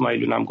آقای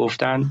اسماعیلیون هم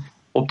گفتن،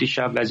 خب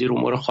دیشب وزیر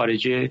امور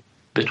خارجه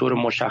به طور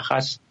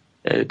مشخص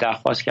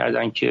درخواست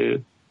کردن که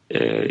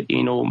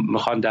اینو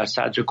میخوان در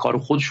صدر کار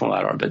خودشون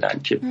قرار بدن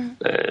که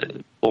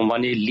به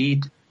عنوان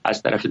لید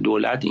از طرف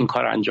دولت این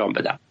کار انجام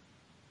بدن.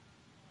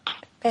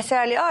 بسیار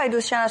عالی. آقای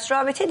دوستشناس،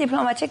 رابطه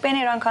دیپلماتیک بین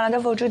ایران و کانادا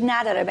وجود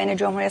نداره، بین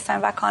جمهوری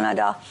اسلامی و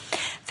کانادا.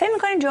 فکر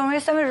می‌کنید جمهوری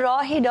اسلامی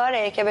راهی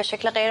داره که به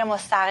شکل غیر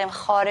مستقیم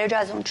خارج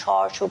از اون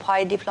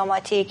چارچوب‌های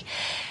دیپلماتیک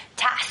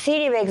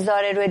تأثیری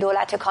بگذاره روی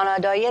دولت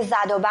کانادایی،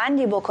 زد و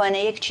بندی بکنه،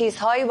 یک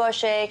چیزهایی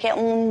باشه که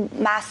اون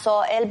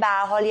مسائل به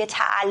هر حال یه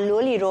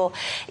تعللی رو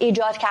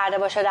ایجاد کرده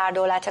باشه در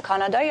دولت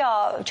کانادا،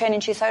 یا چنین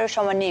چیزهایی رو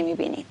شما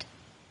نمی‌بینید؟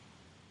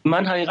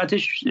 من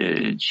حقیقتش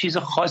چیز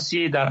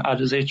خاصی در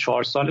عرضه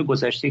 4 سال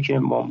گذشته که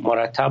ما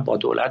مرتب با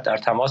دولت در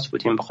تماس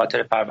بودیم به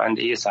خاطر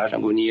پرونده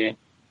سرنگونی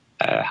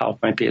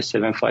هواپیمایی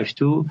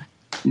PS752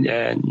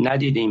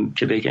 ندیدیم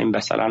که بگیم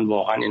مثلا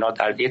واقعا اینا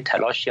در یه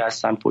تلاشی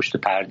هستن پشت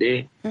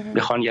پرده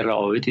میخوان یه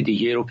روابط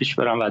دیگه رو پیش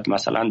برن و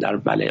مثلا در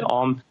ملأ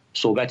عام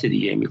صحبت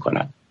دیگه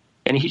میکنن.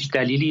 یعنی هیچ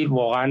دلیلی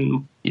واقعا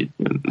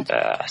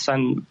اصلا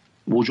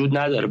وجود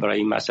نداره برای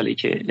این مسئله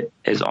که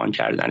اذعان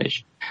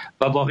کردنش.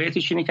 و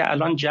واقعیتش اینه که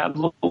الان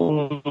جو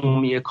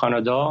عمومی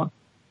کانادا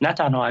نه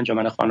تنها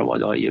انجمن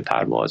خانواده‌های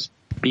پرواز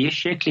به یه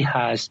شکلی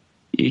هست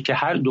که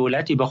هر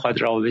دولتی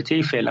بخواد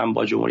رابطه‌ای فعلا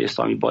با جمهوری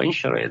اسلامی با این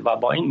شرایط و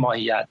با این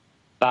ماهیت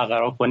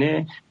برقرار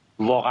کنه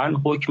واقعا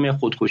حکم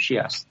خودکشی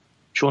است،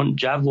 چون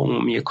جو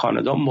عمومی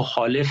کانادا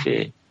مخالف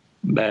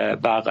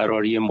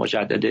برقراری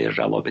مجدد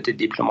روابط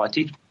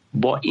دیپلماتیک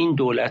با این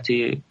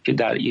دولتی که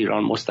در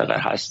ایران مستقر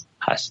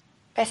هست.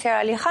 بسیار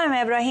عالی. خانم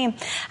ابراهیم،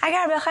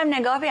 اگر بخوایم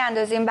نگاه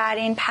بیاندازیم بر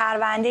این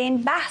پرونده،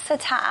 این بحث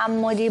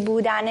تعمدی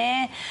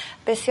بودنه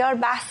بسیار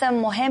بحث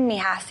مهمی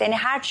هست. یعنی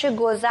هرچه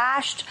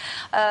گذشت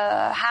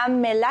هم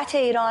ملت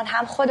ایران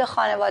هم خود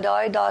خانواده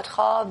های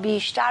دادخواه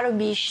بیشتر و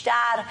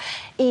بیشتر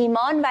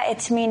ایمان و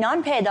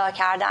اطمینان پیدا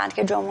کردند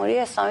که جمهوری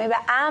اسلامی به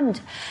عمد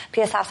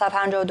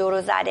PS752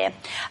 رو زده.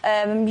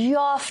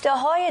 یافته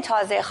های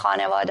تازه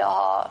خانواده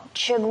ها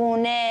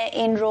چگونه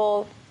این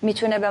رو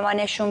میتونه به ما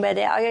نشون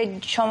بده؟ آیا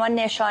شما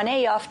نشانه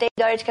یافته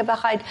دارید که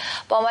بخواید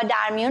با ما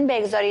در میون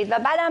بگذارید؟ و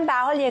بعدم به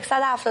حال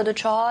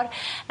 174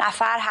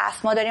 نفر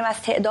هست. ما داریم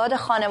از تعداد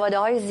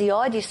خانواده‌های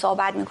زیادی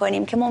صحبت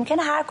میکنیم که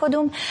ممکنه هر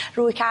کدوم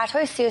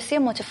رویکردهای سیاسی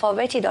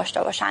متفاوتی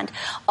داشته باشند.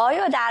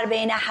 آیا در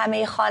بین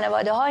همه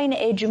خانواده‌ها این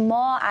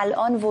اجماع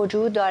الان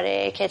وجود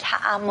داره که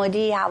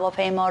تعمدی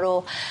هواپیما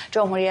رو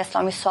جمهوری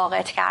اسلامی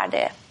ساقط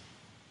کرده؟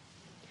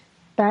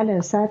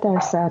 بله،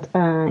 100%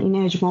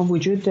 این اجماع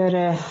وجود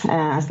داره.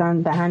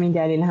 اصلا به همین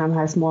دلیل هم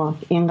هست ما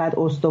اینقدر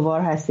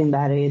استوار هستیم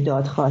برای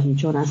دادخواهی،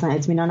 چون اصلا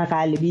اطمینان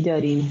قلبی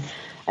داریم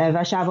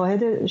و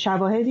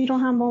شواهدی رو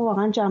هم ما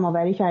واقعا جمع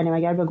آوری کردیم.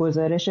 اگر به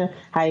گزارش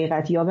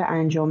حقیقتیاب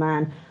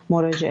انجمن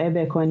مراجعه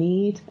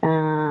بکنید،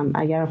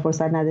 اگر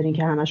فرصت ندارین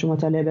که همه‌شو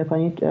مطالعه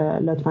بکنید،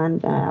 لطفاً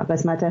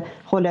قسمت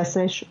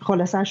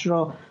خلاصش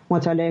رو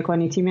مطالعه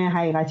کنید. تیم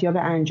حقیقتیاب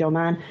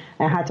انجمن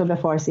حتی به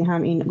فارسی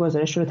هم این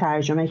گزارش رو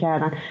ترجمه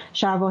کردن.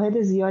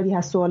 شواهد زیادی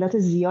هست، سوالات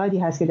زیادی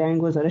هست که در این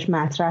گزارش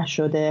مطرح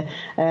شده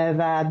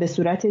و به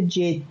صورت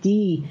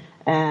جدی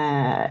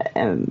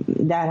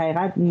در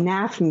حقیقت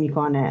نفی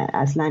میکنه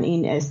اصلا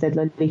این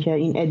استدلالی که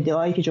این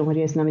ادعایی که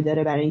جمهوری اسلامی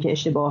داره برای اینکه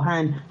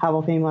اشتباهاً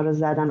هواپیما رو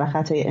زدن و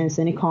خطای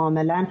انسانی.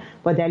 کاملا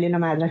با دلیل و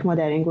مدرک ما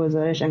در این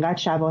گزارش انقدر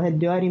شواهد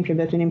داریم که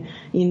بتونیم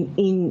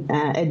این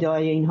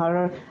ادعای اینها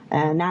رو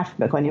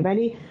نفی بکنیم.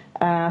 ولی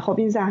خب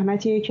این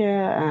زحمتیه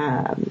که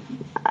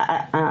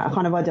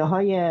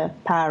خانواده‌های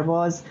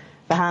پرواز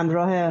به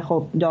همراه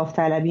خب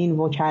داوطلبین،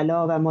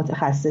 وکلا و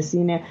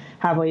متخصصین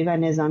هوایی و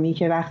نظامی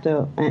که وقت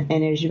و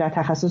انرژی و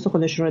تخصص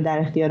خودش رو در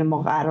اختیار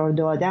ما قرار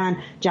دادن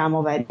جمع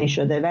آوری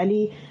شده.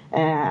 ولی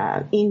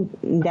این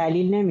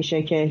دلیل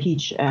نمیشه که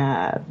هیچ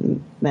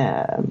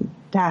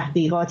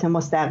تحقیقات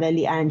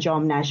مستقلی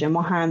انجام نشه.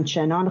 ما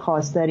همچنان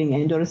خواستاریم،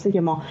 یعنی درسته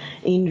که ما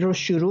این رو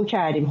شروع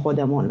کردیم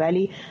خودمون،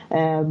 ولی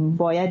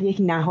باید یک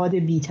نهاد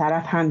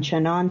بی‌طرف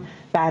همچنان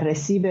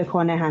بررسی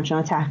بکنه،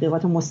 همچنان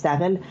تحقیقات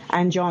مستقل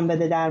انجام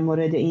بده در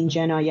مورد این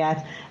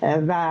جنایت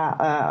و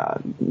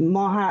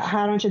ما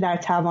هر آنچه در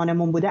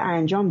توانمون بوده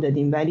انجام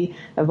دادیم. ولی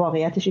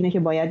واقعیتش اینه که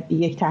باید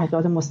یک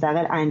تحقیقات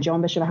مستقل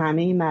انجام بشه و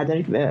همه این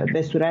مدارک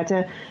به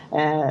صورت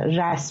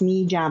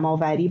رسمی جمع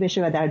آوری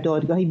بشه و در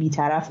دادگاهی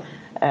بی‌طرف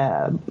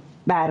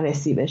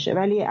بررسی بشه.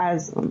 ولی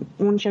از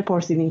اون چه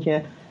پرسیدین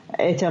که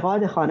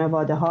اعتقاد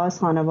خانواده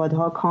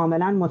ها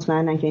کاملا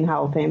مطمئنن که این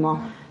هواپیما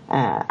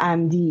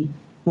عمدی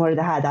مورد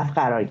هدف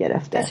قرار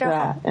گرفته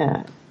و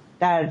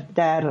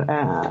در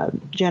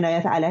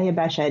جنایت علیه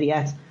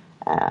بشریت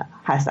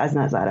هست از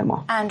نظر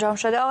ما انجام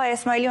شده. آقای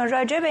اسماعیلیون،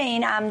 راجع به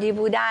این عمدی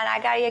بودن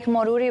اگر یک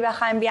مروری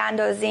بخوایم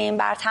بیاندازیم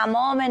بر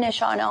تمام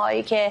نشانه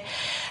هایی که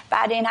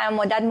بعد این همه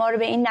مدت ما رو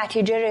به این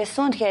نتیجه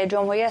رسوند که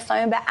جمهوری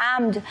اسلامی به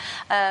عمد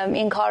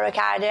این کار رو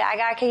کرده،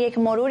 اگر که یک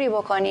مروری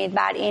بکنید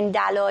بر این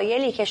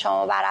دلایلی که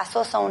شما بر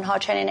اساس اونها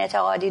چنین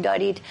اعتقادی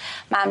دارید،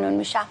 ممنون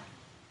میشم.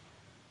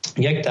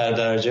 یک در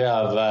درجه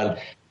اول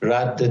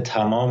رد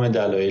تمام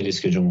دلایلی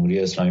است که جمهوری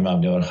اسلامی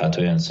مبنی بر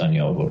خطای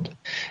انسانی آورده.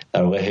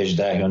 در واقع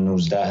 18 یا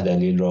 19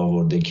 دلیل را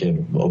آورده که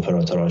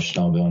اپراتور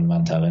آشنا به اون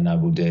منطقه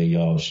نبوده،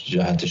 یا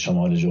جهت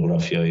شمال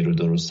جغرافیایی رو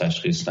درست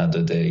تشخیص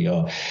نداده،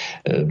 یا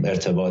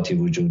ارتباطی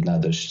وجود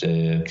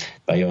نداشته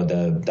و یا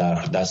در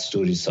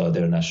دستوری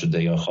صادر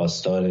نشده یا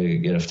خواستار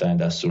گرفتن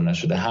دستور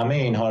نشده. همه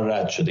اینها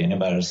رد شده. یعنی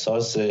بر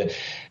اساس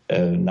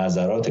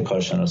نظرات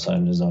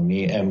کارشناسان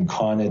نظامی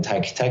امکان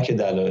تک تک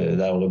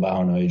در واقع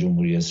بهانه‌های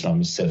جمهوری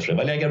اسلامی صفره.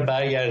 ولی اگر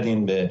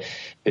برگردین به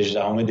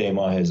 18 دی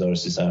ماه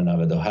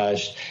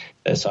 1398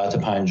 ساعت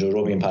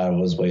 5:15 این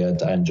پرواز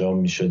باید انجام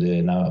می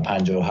شده.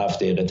 57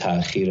 دقیقه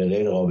تأخیر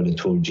غیر قابل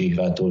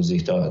توجیه و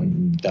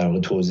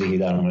توضیحی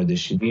در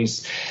موردش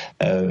نیست.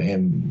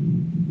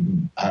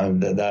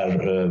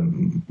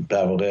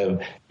 در واقع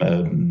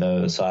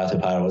ساعت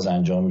پرواز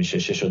انجام میشه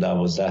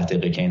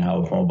 6:12 که این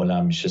هواپیما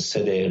بلند میشه. 3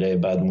 دقیقه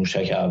بعد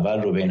موشک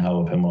اول رو به این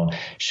هواپیما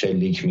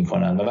شلیک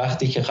میکنن و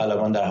وقتی که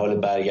خلبان در حال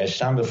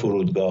برگشتن به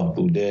فرودگاه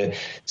بوده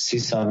 30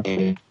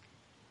 ثانیه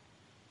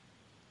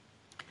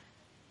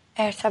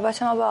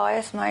ارتباط ما با آقای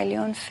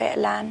اسماعیلیون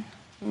فعلا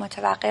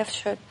متوقف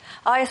شد.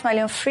 آقای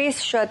اسماعیلیون فریز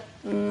شد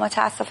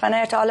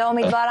متاسفانه. حالا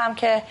امیدوارم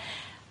که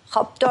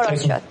خب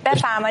درست شد.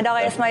 بفرمایید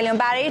آقای اسماعیلیون،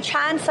 برای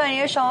چند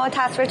ثانیه شما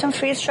تصویرتون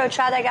فریز شد،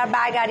 شاید اگر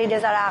برگردید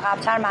ذره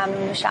عقب‌تر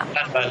ممنون میشم.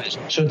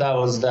 شد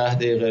 12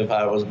 دقیقه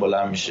پرواز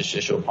بلند میشه،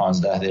 6 و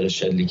 15 دقیقه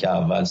شلیک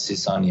اول، 30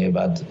 ثانیه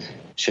بعد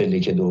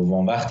شلیک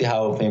دوم. وقتی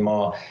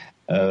هواپیما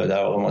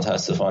در واقع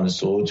متاسفانه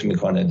سقوط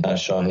میکنه در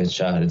شاهد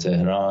شهر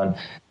تهران،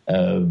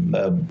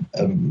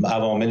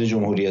 عوامل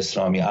جمهوری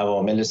اسلامی،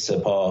 عوامل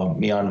سپاه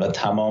میان و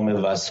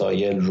تمام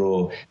وسایل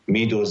رو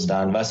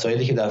میدزدن.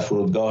 وسایلی که در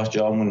فرودگاه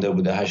جا مونده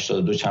بوده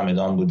 82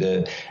 چمدان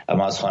بوده،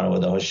 اما از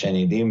خانواده ها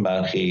شنیدیم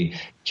برخی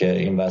که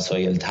این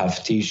وسایل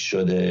تفتیش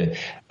شده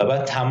و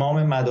بعد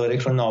تمام مدارک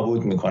رو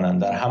نابود میکنن.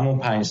 در همون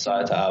 5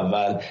 ساعت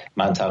اول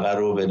منطقه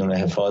رو بدون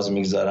حفاظ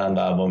میگذارن و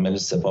عوامل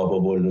سپاه با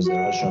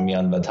بولدوزرهاشون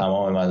میان و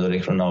تمام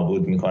مدارک رو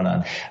نابود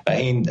میکنن و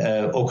این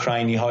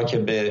اوکراینی ها که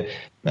به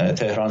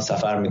تهران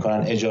سفر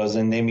میکنن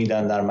اجازه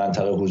نمیدن در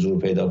منطقه حضور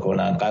پیدا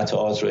کنن،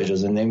 قطعات رو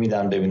اجازه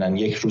نمیدن ببینن،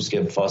 1 روز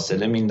که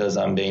فاصله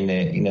میندازن بین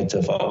این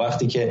اتفاق.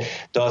 وقتی که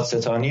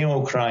دادستانی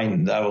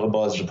اوکراین در واقع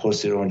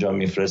بازپرسی رو اونجا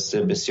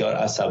میفرسته بسیار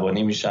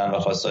عصبانی میشن و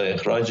خواستار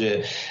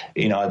اخراج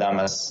این آدم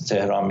از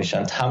تهران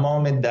میشن.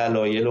 تمام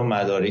دلایل و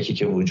مدارکی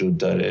که وجود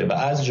داره و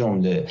از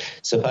جمله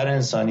سپر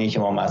انسانی که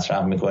ما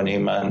مطرح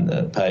میکنیم، من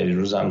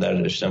پریروزم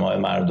در اجتماع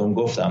مردم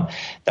گفتم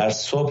در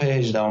صبح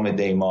 18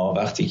 دی ماه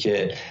وقتی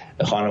که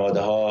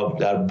خانواده ها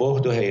در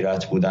بهت و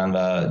حیرت بودن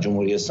و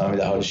جمهوری اسلامی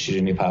در حال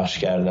شیرینی پخش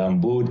کردن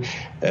بود،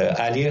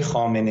 علیه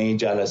خامنه‌ای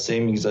جلسه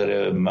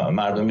میگذاره،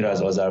 مردمی را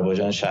از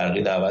آذربایجان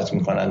شرقی دعوت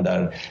میکنن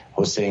در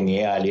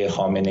حسینیه علیه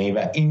خامنه‌ای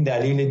و این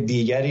دلیل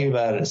دیگری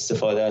بر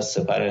استفاده از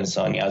سپر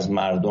انسانی از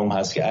مردم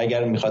هست که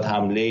اگر میخواد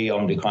حمله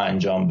آمریکا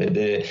انجام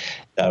بده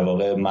در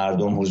واقع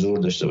مردم حضور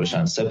داشته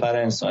باشن. سپر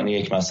انسانی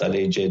یک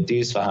مسئله جدی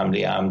است و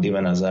حمله عمدی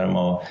به نظر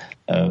ما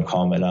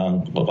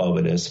کاملا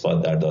قابل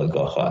اثبات در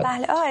دادگاه خواهد.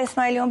 بله آقای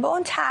اسماعیلیون، به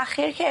اون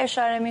تأخیر که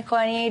اشاره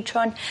می‌کنید،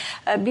 چون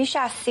بیش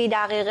از 30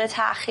 دقیقه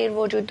تأخیر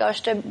وجود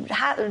داشته،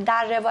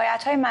 در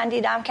روایت‌های من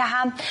دیدم که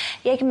هم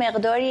یک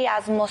مقداری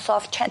از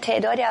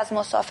تعدادی از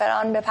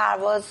مسافران به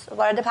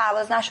وارد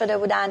پرواز نشده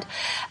بودند،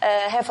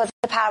 حفاظت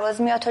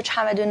پرواز میاد تا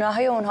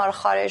چمدون‌های اونها رو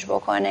خارج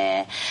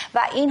بکنه و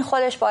این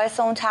خودش باعث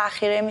اون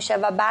تأخیره میشه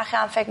و برخی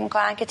هم فکر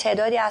میکنن که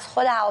تعدادی از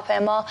خود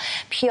هواپیما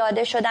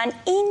پیاده شدن.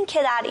 این که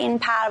در این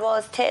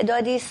پرواز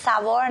تعدادی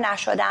سوار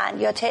نشدن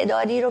یا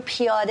تعدادی رو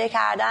پیاده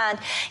کردن،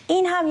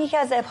 این هم یکی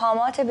از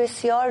ابهامات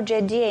بسیار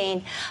جدی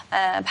این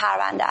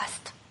پرونده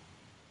است.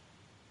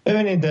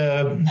 ببینید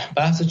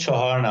بحث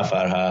 4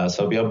 نفر هست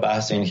و بیا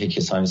بحث این که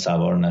کسانی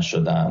سوار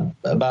نشدن.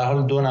 به هر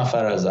حال 2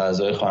 نفر از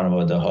اعضای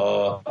خانواده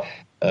ها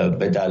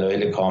به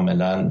دلایل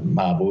کاملا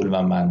معقول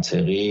و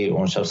منطقی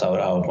اون شب سوار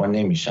هواپیما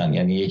نمیشن.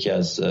 یعنی یکی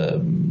از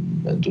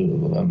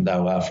در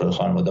واقع افراد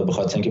خانواده به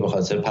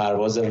خاطر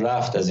پرواز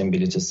رفت از این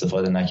بلیط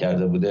استفاده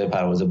نکرده بوده،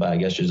 پرواز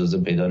برگشت اجازه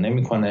پیدا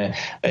نمیکنه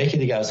و یکی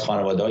دیگه از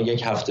خانواده ها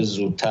 1 هفته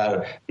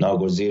زودتر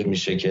ناگزیر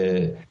میشه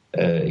که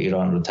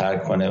ایران رو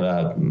ترک کنه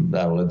و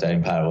در واقع در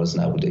این پرواز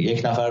نبوده.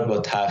 1 نفر با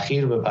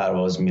تأخیر به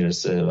پرواز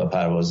میرسه و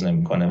پرواز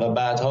نمیکنه و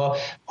بعدها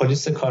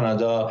پلیس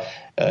کانادا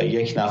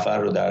 1 نفر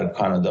رو در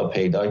کانادا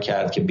پیدا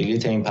کرد که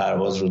بلیط این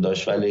پرواز رو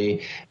داشت، ولی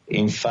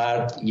این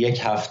فرد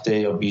 1 هفته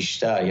یا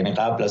بیشتر، یعنی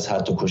قبل از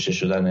حتی کشته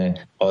شدن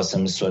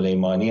قاسم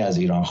سلیمانی از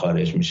ایران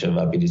خارج میشه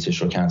و بلیطش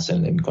رو کنسل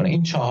نمیکنه.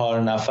 این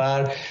 4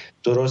 نفر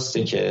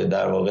درسته که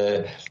در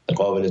واقع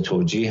قابل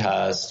توجیه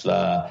هست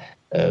و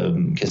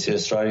کسی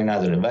اصراری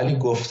نداره، ولی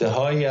گفته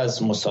هایی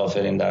از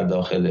مسافرین در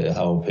داخل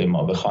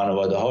هواپیما به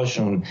خانواده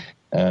هاشون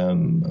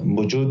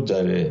وجود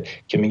داره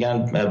که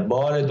میگن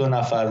بار 2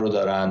 نفر رو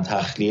دارن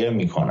تخلیه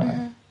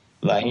میکنن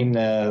و این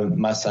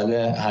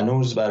مسئله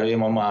هنوز برای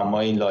ما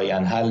معمای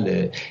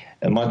لاینحله.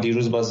 ما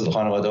دیروز باز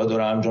خانواده ها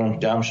دور هم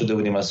جمع شده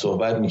بودیم و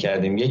صحبت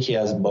میکردیم. یکی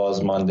از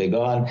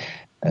بازماندگان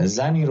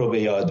زنی رو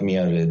به یاد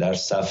میاره در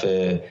صف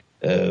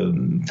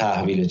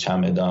تحویل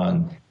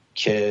چمدان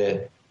که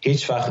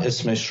هیچ وقت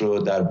اسمش رو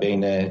در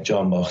بین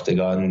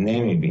جانباختگان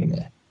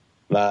نمیبینه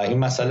و این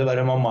مسئله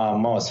برای ما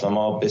معماست و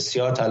ما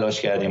بسیار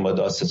تلاش کردیم با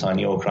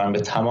دادستانی اوکراین، به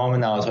تمام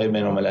نهادهای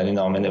بین‌المللی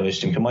نامه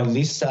نوشتیم که ما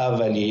لیست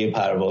اولیه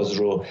پرواز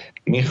رو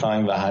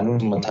میخوایم و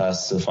هنوز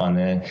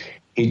متاسفانه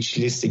هیچ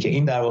لیستی، که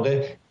این در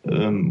واقع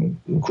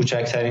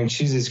کوچکترین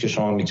چیزی است که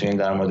شما میتونید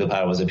در مورد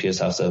پرواز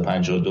PS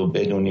 752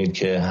 بدونید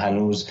که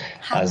هنوز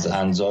از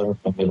انظار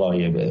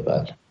غایبه.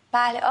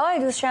 بله آقای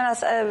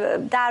دوستشناس،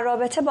 در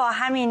رابطه با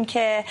همین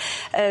که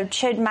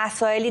چه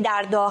مسائلی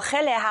در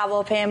داخل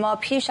هواپیما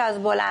پیش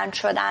از بلند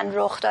شدن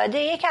رخ داده،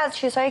 یکی از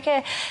چیزهایی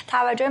که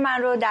توجه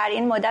من رو در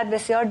این مدت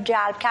بسیار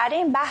جلب کرده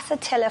این بحث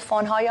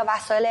تلفن‌ها یا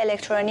وسایل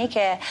الکترونیک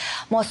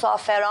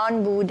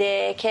مسافران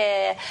بوده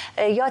که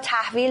یا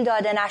تحویل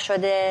داده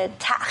نشده،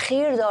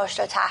 تأخیر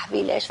داشته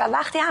تحویلش، و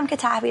وقتی هم که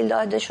تحویل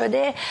داده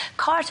شده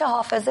کارت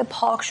حافظه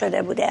پاک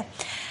شده بوده.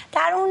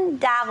 در اون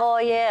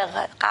دقایق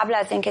قبل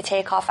از اینکه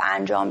تیک آف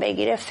انجام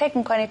بگیره فکر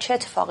میکنید چه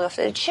اتفاقی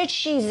افتاده؟ چه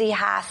چیزی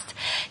هست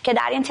که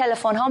در این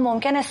تلفن ها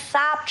ممکنه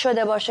ثبت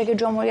شده باشه که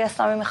جمهوری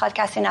اسلامی میخواد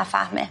کسی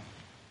نفهمه؟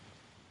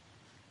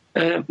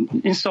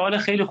 این سوال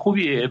خیلی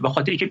خوبیه، به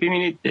خاطر اینکه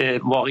ببینید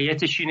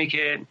واقعیتش اینه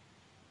که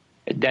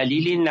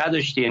دلیلی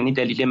نداشته، یعنی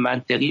دلیل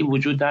منطقی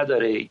وجود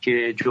نداره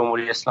که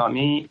جمهوری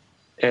اسلامی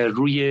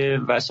روی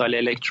وسایل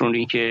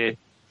الکترونیک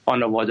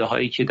خانواده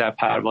هایی که در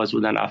پرواز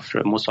بودن،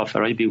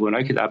 مسافرهای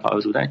بیگناهی که در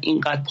پرواز بودن،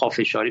 اینقدر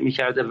پافشاری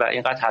میکرده و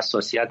اینقدر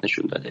حساسیت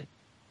نشون داده.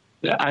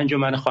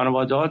 انجمن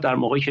خانواده ها در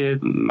موقعی که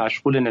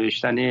مشغول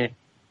نوشتن به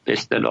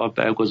اصطلاح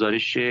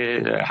گزارش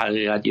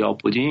حقیقت یاب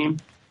بودیم،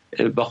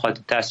 با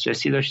خاطر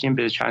دسترسی داشتیم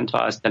به چند تا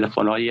از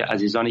تلفن‌های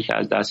عزیزانی که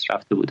از دست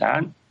رفته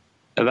بودن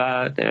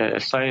و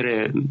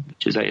سایر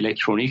چیزای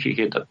الکترونیکی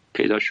که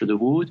پیدا شده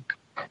بود،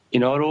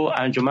 اینا رو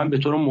انجمن به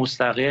طور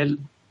مستقل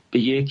به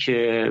یک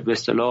به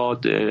اصطلاح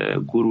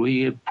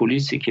گروهی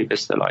پلیسی که به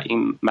اصطلاح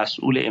این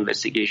مسئول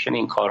اینوستیگیشن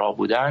این کارها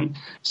بودن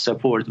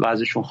سپورت و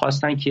ازشون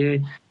خواستن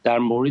که در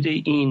مورد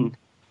این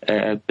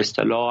به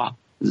اصطلاح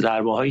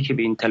ضربه هایی که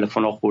به این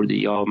تلفن خورده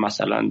یا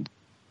مثلا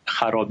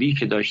خرابی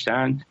که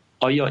داشتن،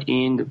 آیا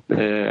این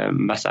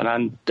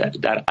مثلا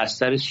در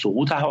اثر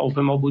سقوط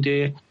هواپیما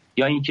بوده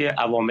یا اینکه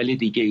عوامل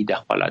دیگه ای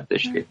دخالت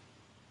داشته.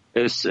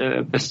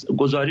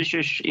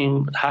 گزارشش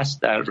این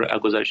هست در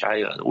گزارش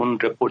حقیقت، اون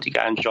رپورتی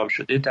که انجام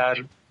شده در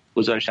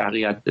گزارش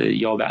حقیقت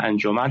یا به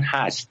انجمن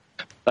هست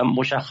و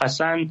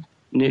مشخصا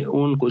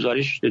اون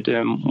گزارش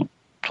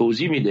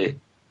توضیح میده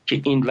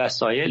که این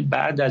وسایل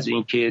بعد از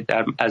اینکه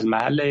از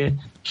محل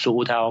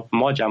سقوط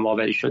هواپیما جمع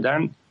آوری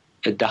شدن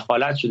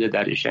دخالت شده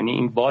درش، یعنی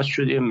این باز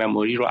شده،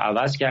 مموری رو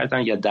عوض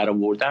کردن یا در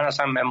آوردن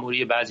اصلا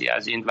مموری بعضی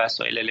از این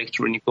وسایل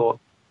الکترونیک رو،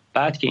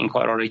 بعد که این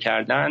کارا رو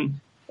کردن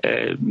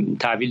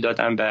تحویل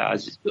دادن به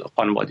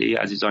خانواده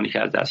عزیزانی که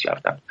از دست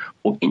رفتن.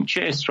 خب این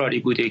چه اصراری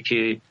بوده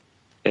که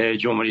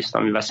جمهوری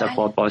اسلامی و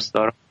سپاه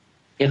پاسداران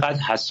اینقدر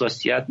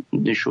حساسیت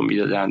نشون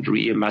میدادن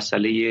روی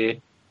مسئله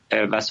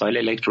وسایل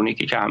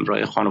الکترونیکی که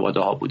همراه خانواده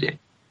ها بوده؟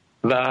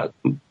 و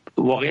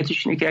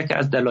واقعیتش اینه که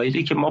از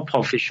دلایلی که ما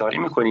پافشاری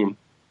میکنیم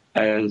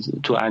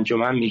تو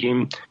انجمن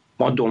میگیم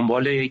ما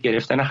دنبال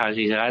گرفتن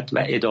حقیقت و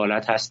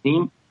عدالت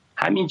هستیم،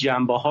 همین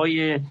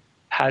جنبه‌های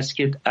هست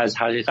که از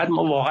حقیقت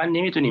ما واقعا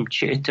نمیدونیم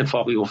چه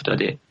اتفاقی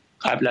افتاده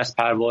قبل از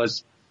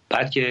پرواز،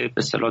 بعد که به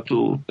اصطلاح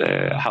تو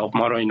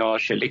هواپیما رو اینا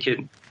شلیک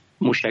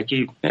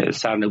موشکی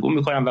سرنگون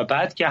میکنن و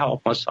بعد که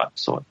هواپیما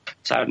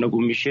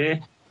سرنگون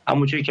میشه،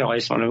 همونجوری که آقای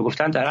اسماعیلیون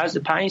میگفتن در عرض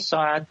 5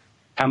 ساعت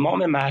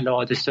تمام محل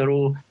حادثه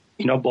رو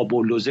اینا با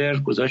بولدوزر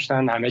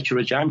گذاشتن، همه چی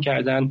رو جمع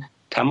کردن،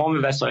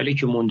 تمام وسایلی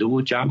که مونده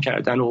بود جمع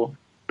کردن و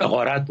به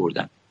غارت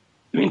بردن.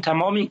 این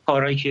تمام این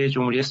کارهایی که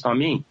جمهوری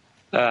اسلامی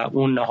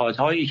اون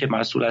نهادهایی که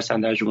مسئول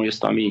هستن در جمهوری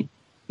اسلامی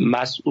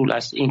مسئول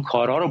از این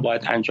کارها رو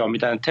باید انجام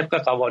میدن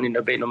طبق قوانین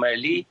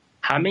بین‌المللی،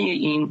 همه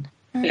این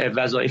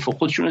وظایف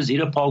خودشون رو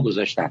زیر پا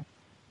گذاشتن.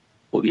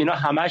 خب اینا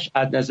همش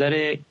از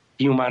نظر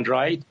هیومن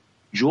رایت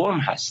جرم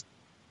هست،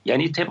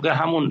 یعنی طبق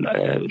همون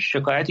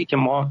شکایتی که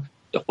ما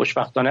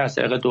خوشبختانه از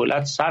طریق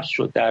دولت ثبت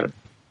شد در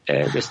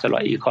به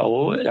اصطلاح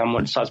ایکائو،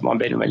 همون سازمان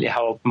بین‌المللی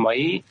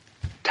هواپیمایی،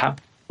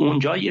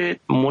 اونجا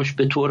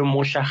به طور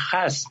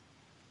مشخص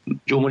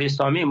جمهوری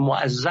اسلامی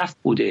موظف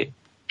بوده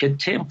که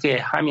طبق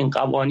همین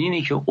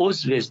قوانینی که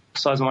عضو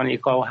سازمان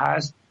ایکائو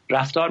هست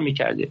رفتار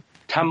میکرده.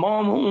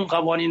 تمام اون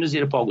قوانین رو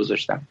زیر پا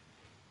گذاشتن.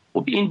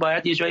 خب این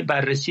باید یه جایی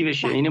بررسی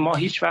بشه، یعنی ما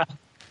هیچ وقت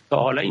تا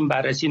حالا این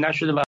بررسی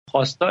نشده و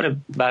خواستار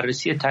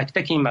بررسی تک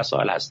تک این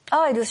مسائل هست.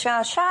 آقای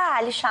دوستشناس، شاه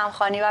علی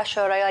شمخانی و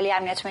شورای عالی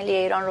امنیت ملی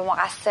ایران رو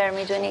مقصر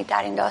میدونید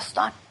در این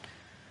داستان؟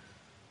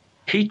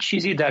 هیچ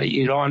چیزی در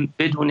ایران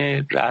بدون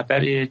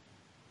رهبر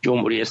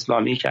جمهوری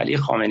اسلامی که علی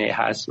خامنه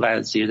هست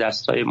و زیر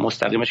دستای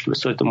مستقیمش که به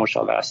صورت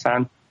مشاور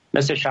هستن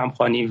مثل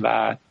شمخانی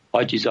و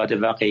حاجی زاده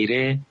و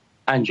غیره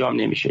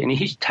انجام نمیشه. یعنی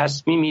هیچ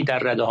تصمیمی در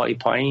رده‌های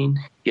پایین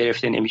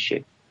گرفته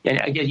نمیشه. یعنی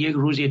اگر یک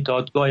روزی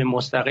دادگاه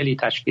مستقلی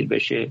تشکیل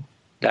بشه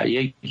در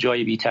یک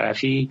جای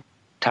بی‌طرفی،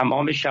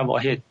 تمام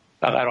شواهد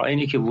و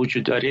قرائنی که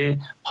وجود داره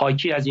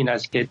حاکی از این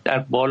است که در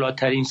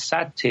بالاترین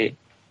سطح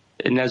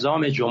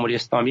نظام جمهوری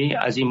اسلامی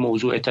از این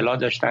موضوع اطلاع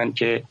داشتن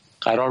که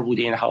قرار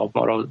بوده این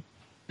هواپیما رو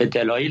به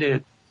دلایل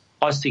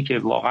خاصی که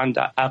واقعا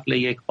در عقل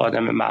یک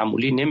آدم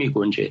معمولی نمی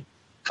گنجه،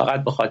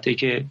 فقط به خاطر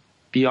که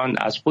بیان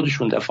از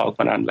خودشون دفاع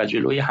کنن و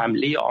جلوی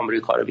حمله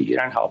آمریکا رو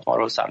بگیرن، هواپیما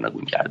رو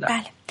سرنگون کردن.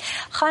 بله.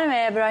 خانم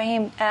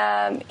ابراهیم،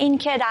 این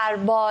که در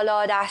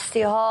بالا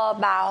دستی ها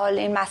به حال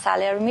این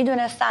مسئله رو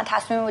میدونستن،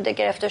 تصمیم بوده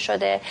گرفته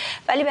شده،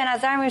 ولی به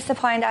نظر میرسه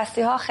پایین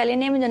دستی ها خیلی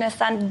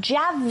نمیدونستن.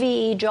 جوی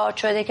ایجاد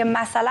شده که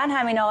مثلا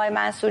همین آقای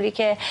منصوری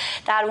که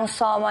در اون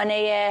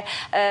سامانه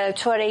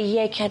تور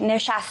 1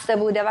 نشسته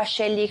بوده و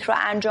شلیک رو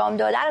انجام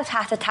داده رو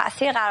تحت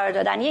تاثیر قرار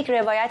دادن. یک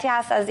روایتی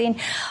هست از این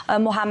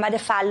محمد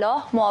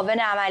فلاح، معاون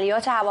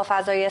عملیات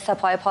هوافضایی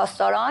سپاه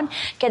پاسداران،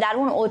 که در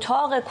اون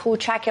اتاق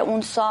کوچک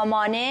اون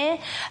سامانه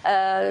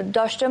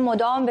داشته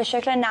مدام به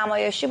شکل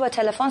نمایشی با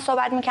تلفن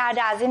صحبت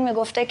میکرده. از این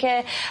میگفته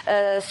که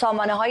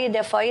سامانه های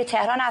دفاعی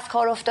تهران از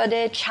کار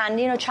افتاده،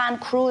 چندین و چند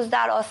کروز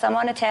در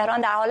آسمان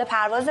تهران در حال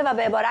پروازه و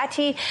به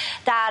عبارتی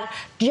در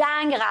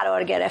جنگ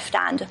قرار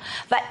گرفتند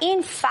و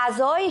این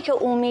فضایی که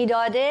او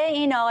میداده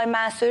این آقای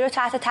منصوری رو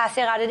تحت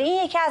تاثیر قرار داده.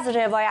 این یکی از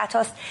روایت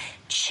هاست.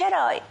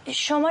 چرا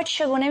شما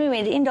چگونه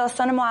می‌بینید این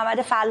داستان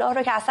محمد فلاح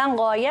رو که اصلا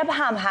غایب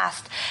هم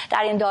هست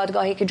در این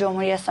دادگاهی که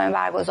جمهوری اسلامی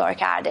برگزار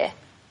کرده؟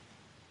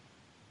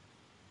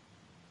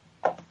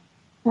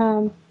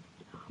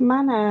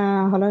 من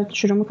حالا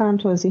شروع میکنم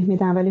توضیح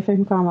میدم، ولی فکر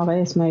میکنم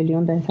آقای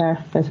اسماعیلیون بهتر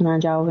بتونن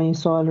جواب این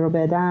سوال رو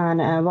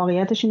بدن.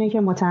 واقعیتش اینه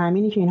که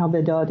متهمینی که اینها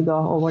به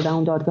دادگاه آوردن،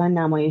 اون دادگاه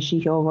نمایشی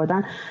که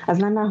آوردن،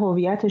 اصلا نه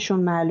هویتشون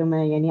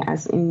معلومه، یعنی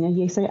از این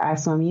یک سری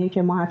اسامیه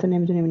که ما حتی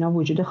نمیدونیم اینا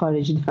وجود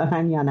خارجی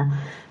دارن یا نه.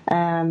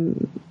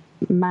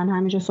 من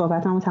همینجا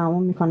صحبتمو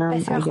تموم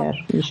میکنم اگر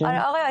میشه.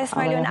 آره آقای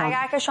اسماعیلیون،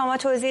 اگر که شما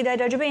توضیح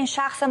دادید راجع به این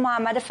شخص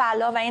محمد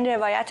فلاح و این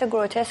روایت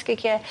گروتسکی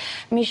که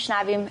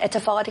میشنویم،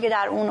 اتفاقاتی که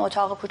در اون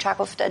اتاق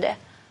کوچک افتاده.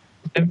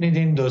 ببینید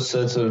این دو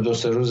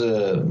سه روز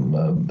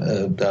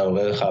در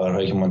واقع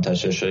خبرهایی که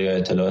منتشر شده یا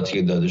اطلاعاتی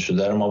که داده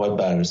شده رو ما باید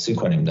بررسی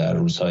کنیم در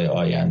روزهای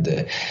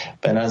آینده.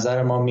 به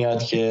نظر ما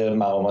میاد که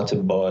مقامات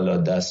بالا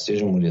دستی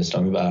جمهوری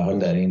اسلامی به هر حال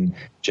در این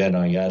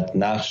جنایت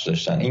نقش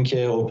داشتن.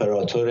 اینکه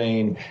اپراتور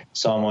این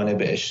سامانه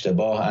به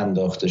اشتباه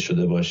انداخته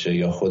شده باشه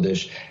یا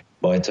خودش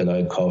با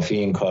اطلاع کافی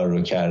این کار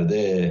رو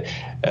کرده،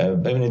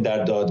 ببینید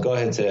در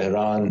دادگاه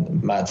تهران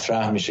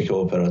مطرح میشه که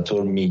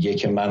اپراتور میگه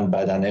که من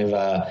بدنه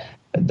و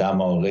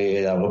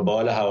دماغه در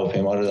بال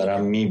هواپیما رو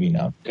دارم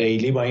میبینم.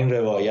 خیلی با این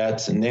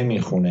روایت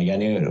نمیخونه،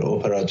 یعنی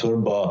اپراتور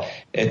با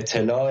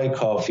اطلاع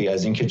کافی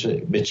از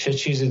اینکه به چه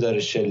چیزی داره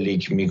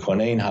شلیک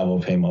میکنه این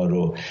هواپیما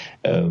رو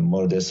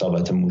مورد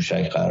اصابت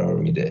موشک قرار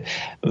میده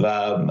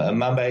و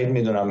من بعید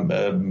میدونم.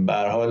 به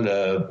هر حال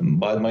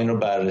باید ما این رو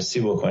بررسی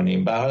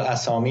بکنیم. به هر حال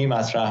اسامی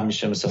مطرح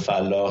میشه مثل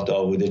فلاح،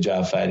 داوود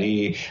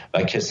جعفری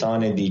و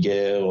کسان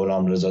دیگه،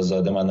 غلامرضا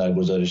زاده من در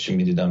گزارشی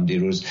میدیدم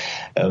دیروز،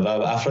 و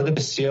افراد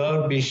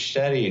بسیار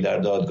بیشتری در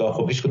دادگاه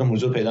خب هیچ کدوم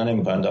حضور پیدا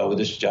نمیکنن.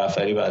 داوود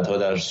جعفری بعدها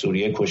در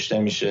سوریه کشته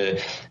میشه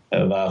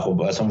و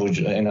خب اصلا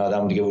این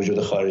آدم دیگه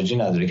وجود خارجی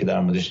نداره که در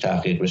موردش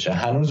تحقیق بشه.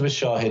 هنوز به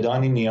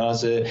شاهدانی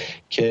نیازه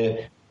که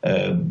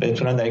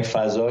بتونن در یک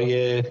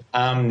فضای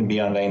امن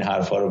بیان و این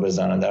حرفا رو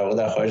بزنن. در واقع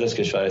در خارج از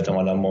کشور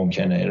احتمالاً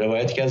ممکنه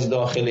روایتی که از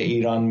داخل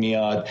ایران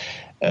میاد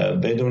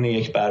بدون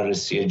یک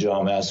بررسی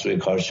جامع از سوی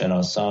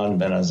کارشناسان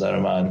به نظر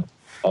من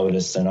قابل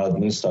استناد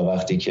نیست تا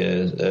وقتی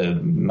که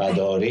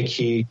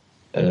مدارکی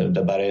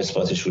برای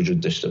اثباتش وجود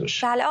داشته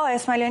باشه. بله آقای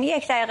اسماعیلیون،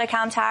 1 دقیقه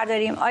کمتر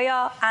داریم.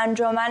 آیا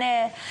انجمن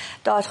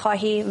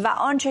دادخواهی و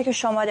آنچه که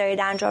شما دارید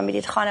انجام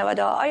میدید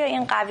خانواده، آیا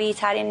این قوی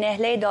ترین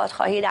نهله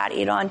دادخواهی در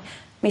ایران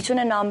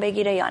میتونه نام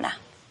بگیره یا نه؟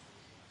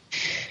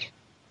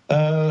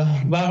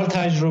 به هر حال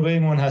تجربه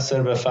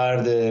منحصر به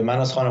فرد. من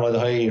از خانواده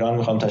های ایران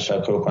میخوام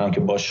تشکر کنم که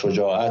با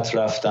شجاعت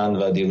رفتن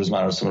و دیروز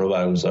مراسم رو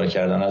برگزار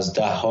کردن. از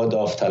 10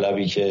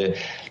 داوطلبی که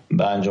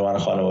به انجمن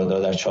خانواده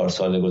در 4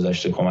 سال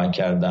گذشته کمک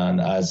کردن،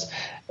 از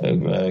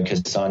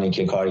کسانی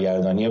که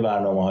کارگردانی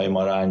برنامه‌های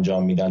ما رو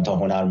انجام میدن تا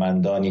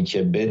هنرمندانی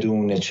که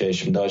بدون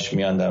چشم داشت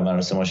میان در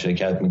مراسم ما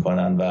شرکت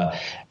میکنن و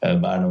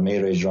برنامه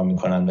رو اجرا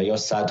میکنن، و یا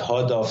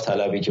صدها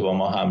داوطلبی که با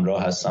ما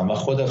همراه هستن و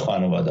خود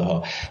خانواده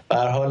ها. به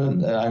هر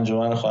حال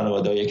انجمن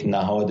خانواده یک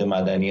نهاد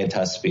مدنی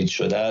تثبیت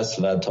شده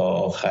است و تا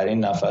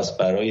آخرین نفس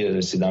برای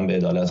رسیدن به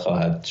عدالت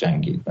خواهد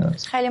جنگید.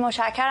 خیلی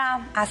متشکرم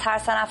از هر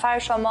 3 نفر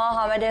شما،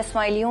 حامد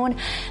اسماعیلیون،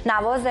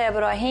 نواز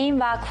ابراهیم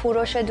و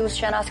کوروش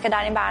دوستشناس که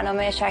در این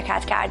برنامه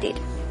شرکت کردید.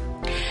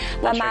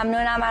 و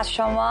ممنونم از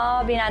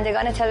شما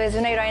بینندگان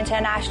تلویزیون ایران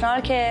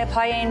اینترنشنال که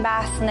پای این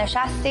بحث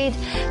نشستید.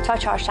 تا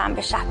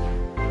چهارشنبه شب.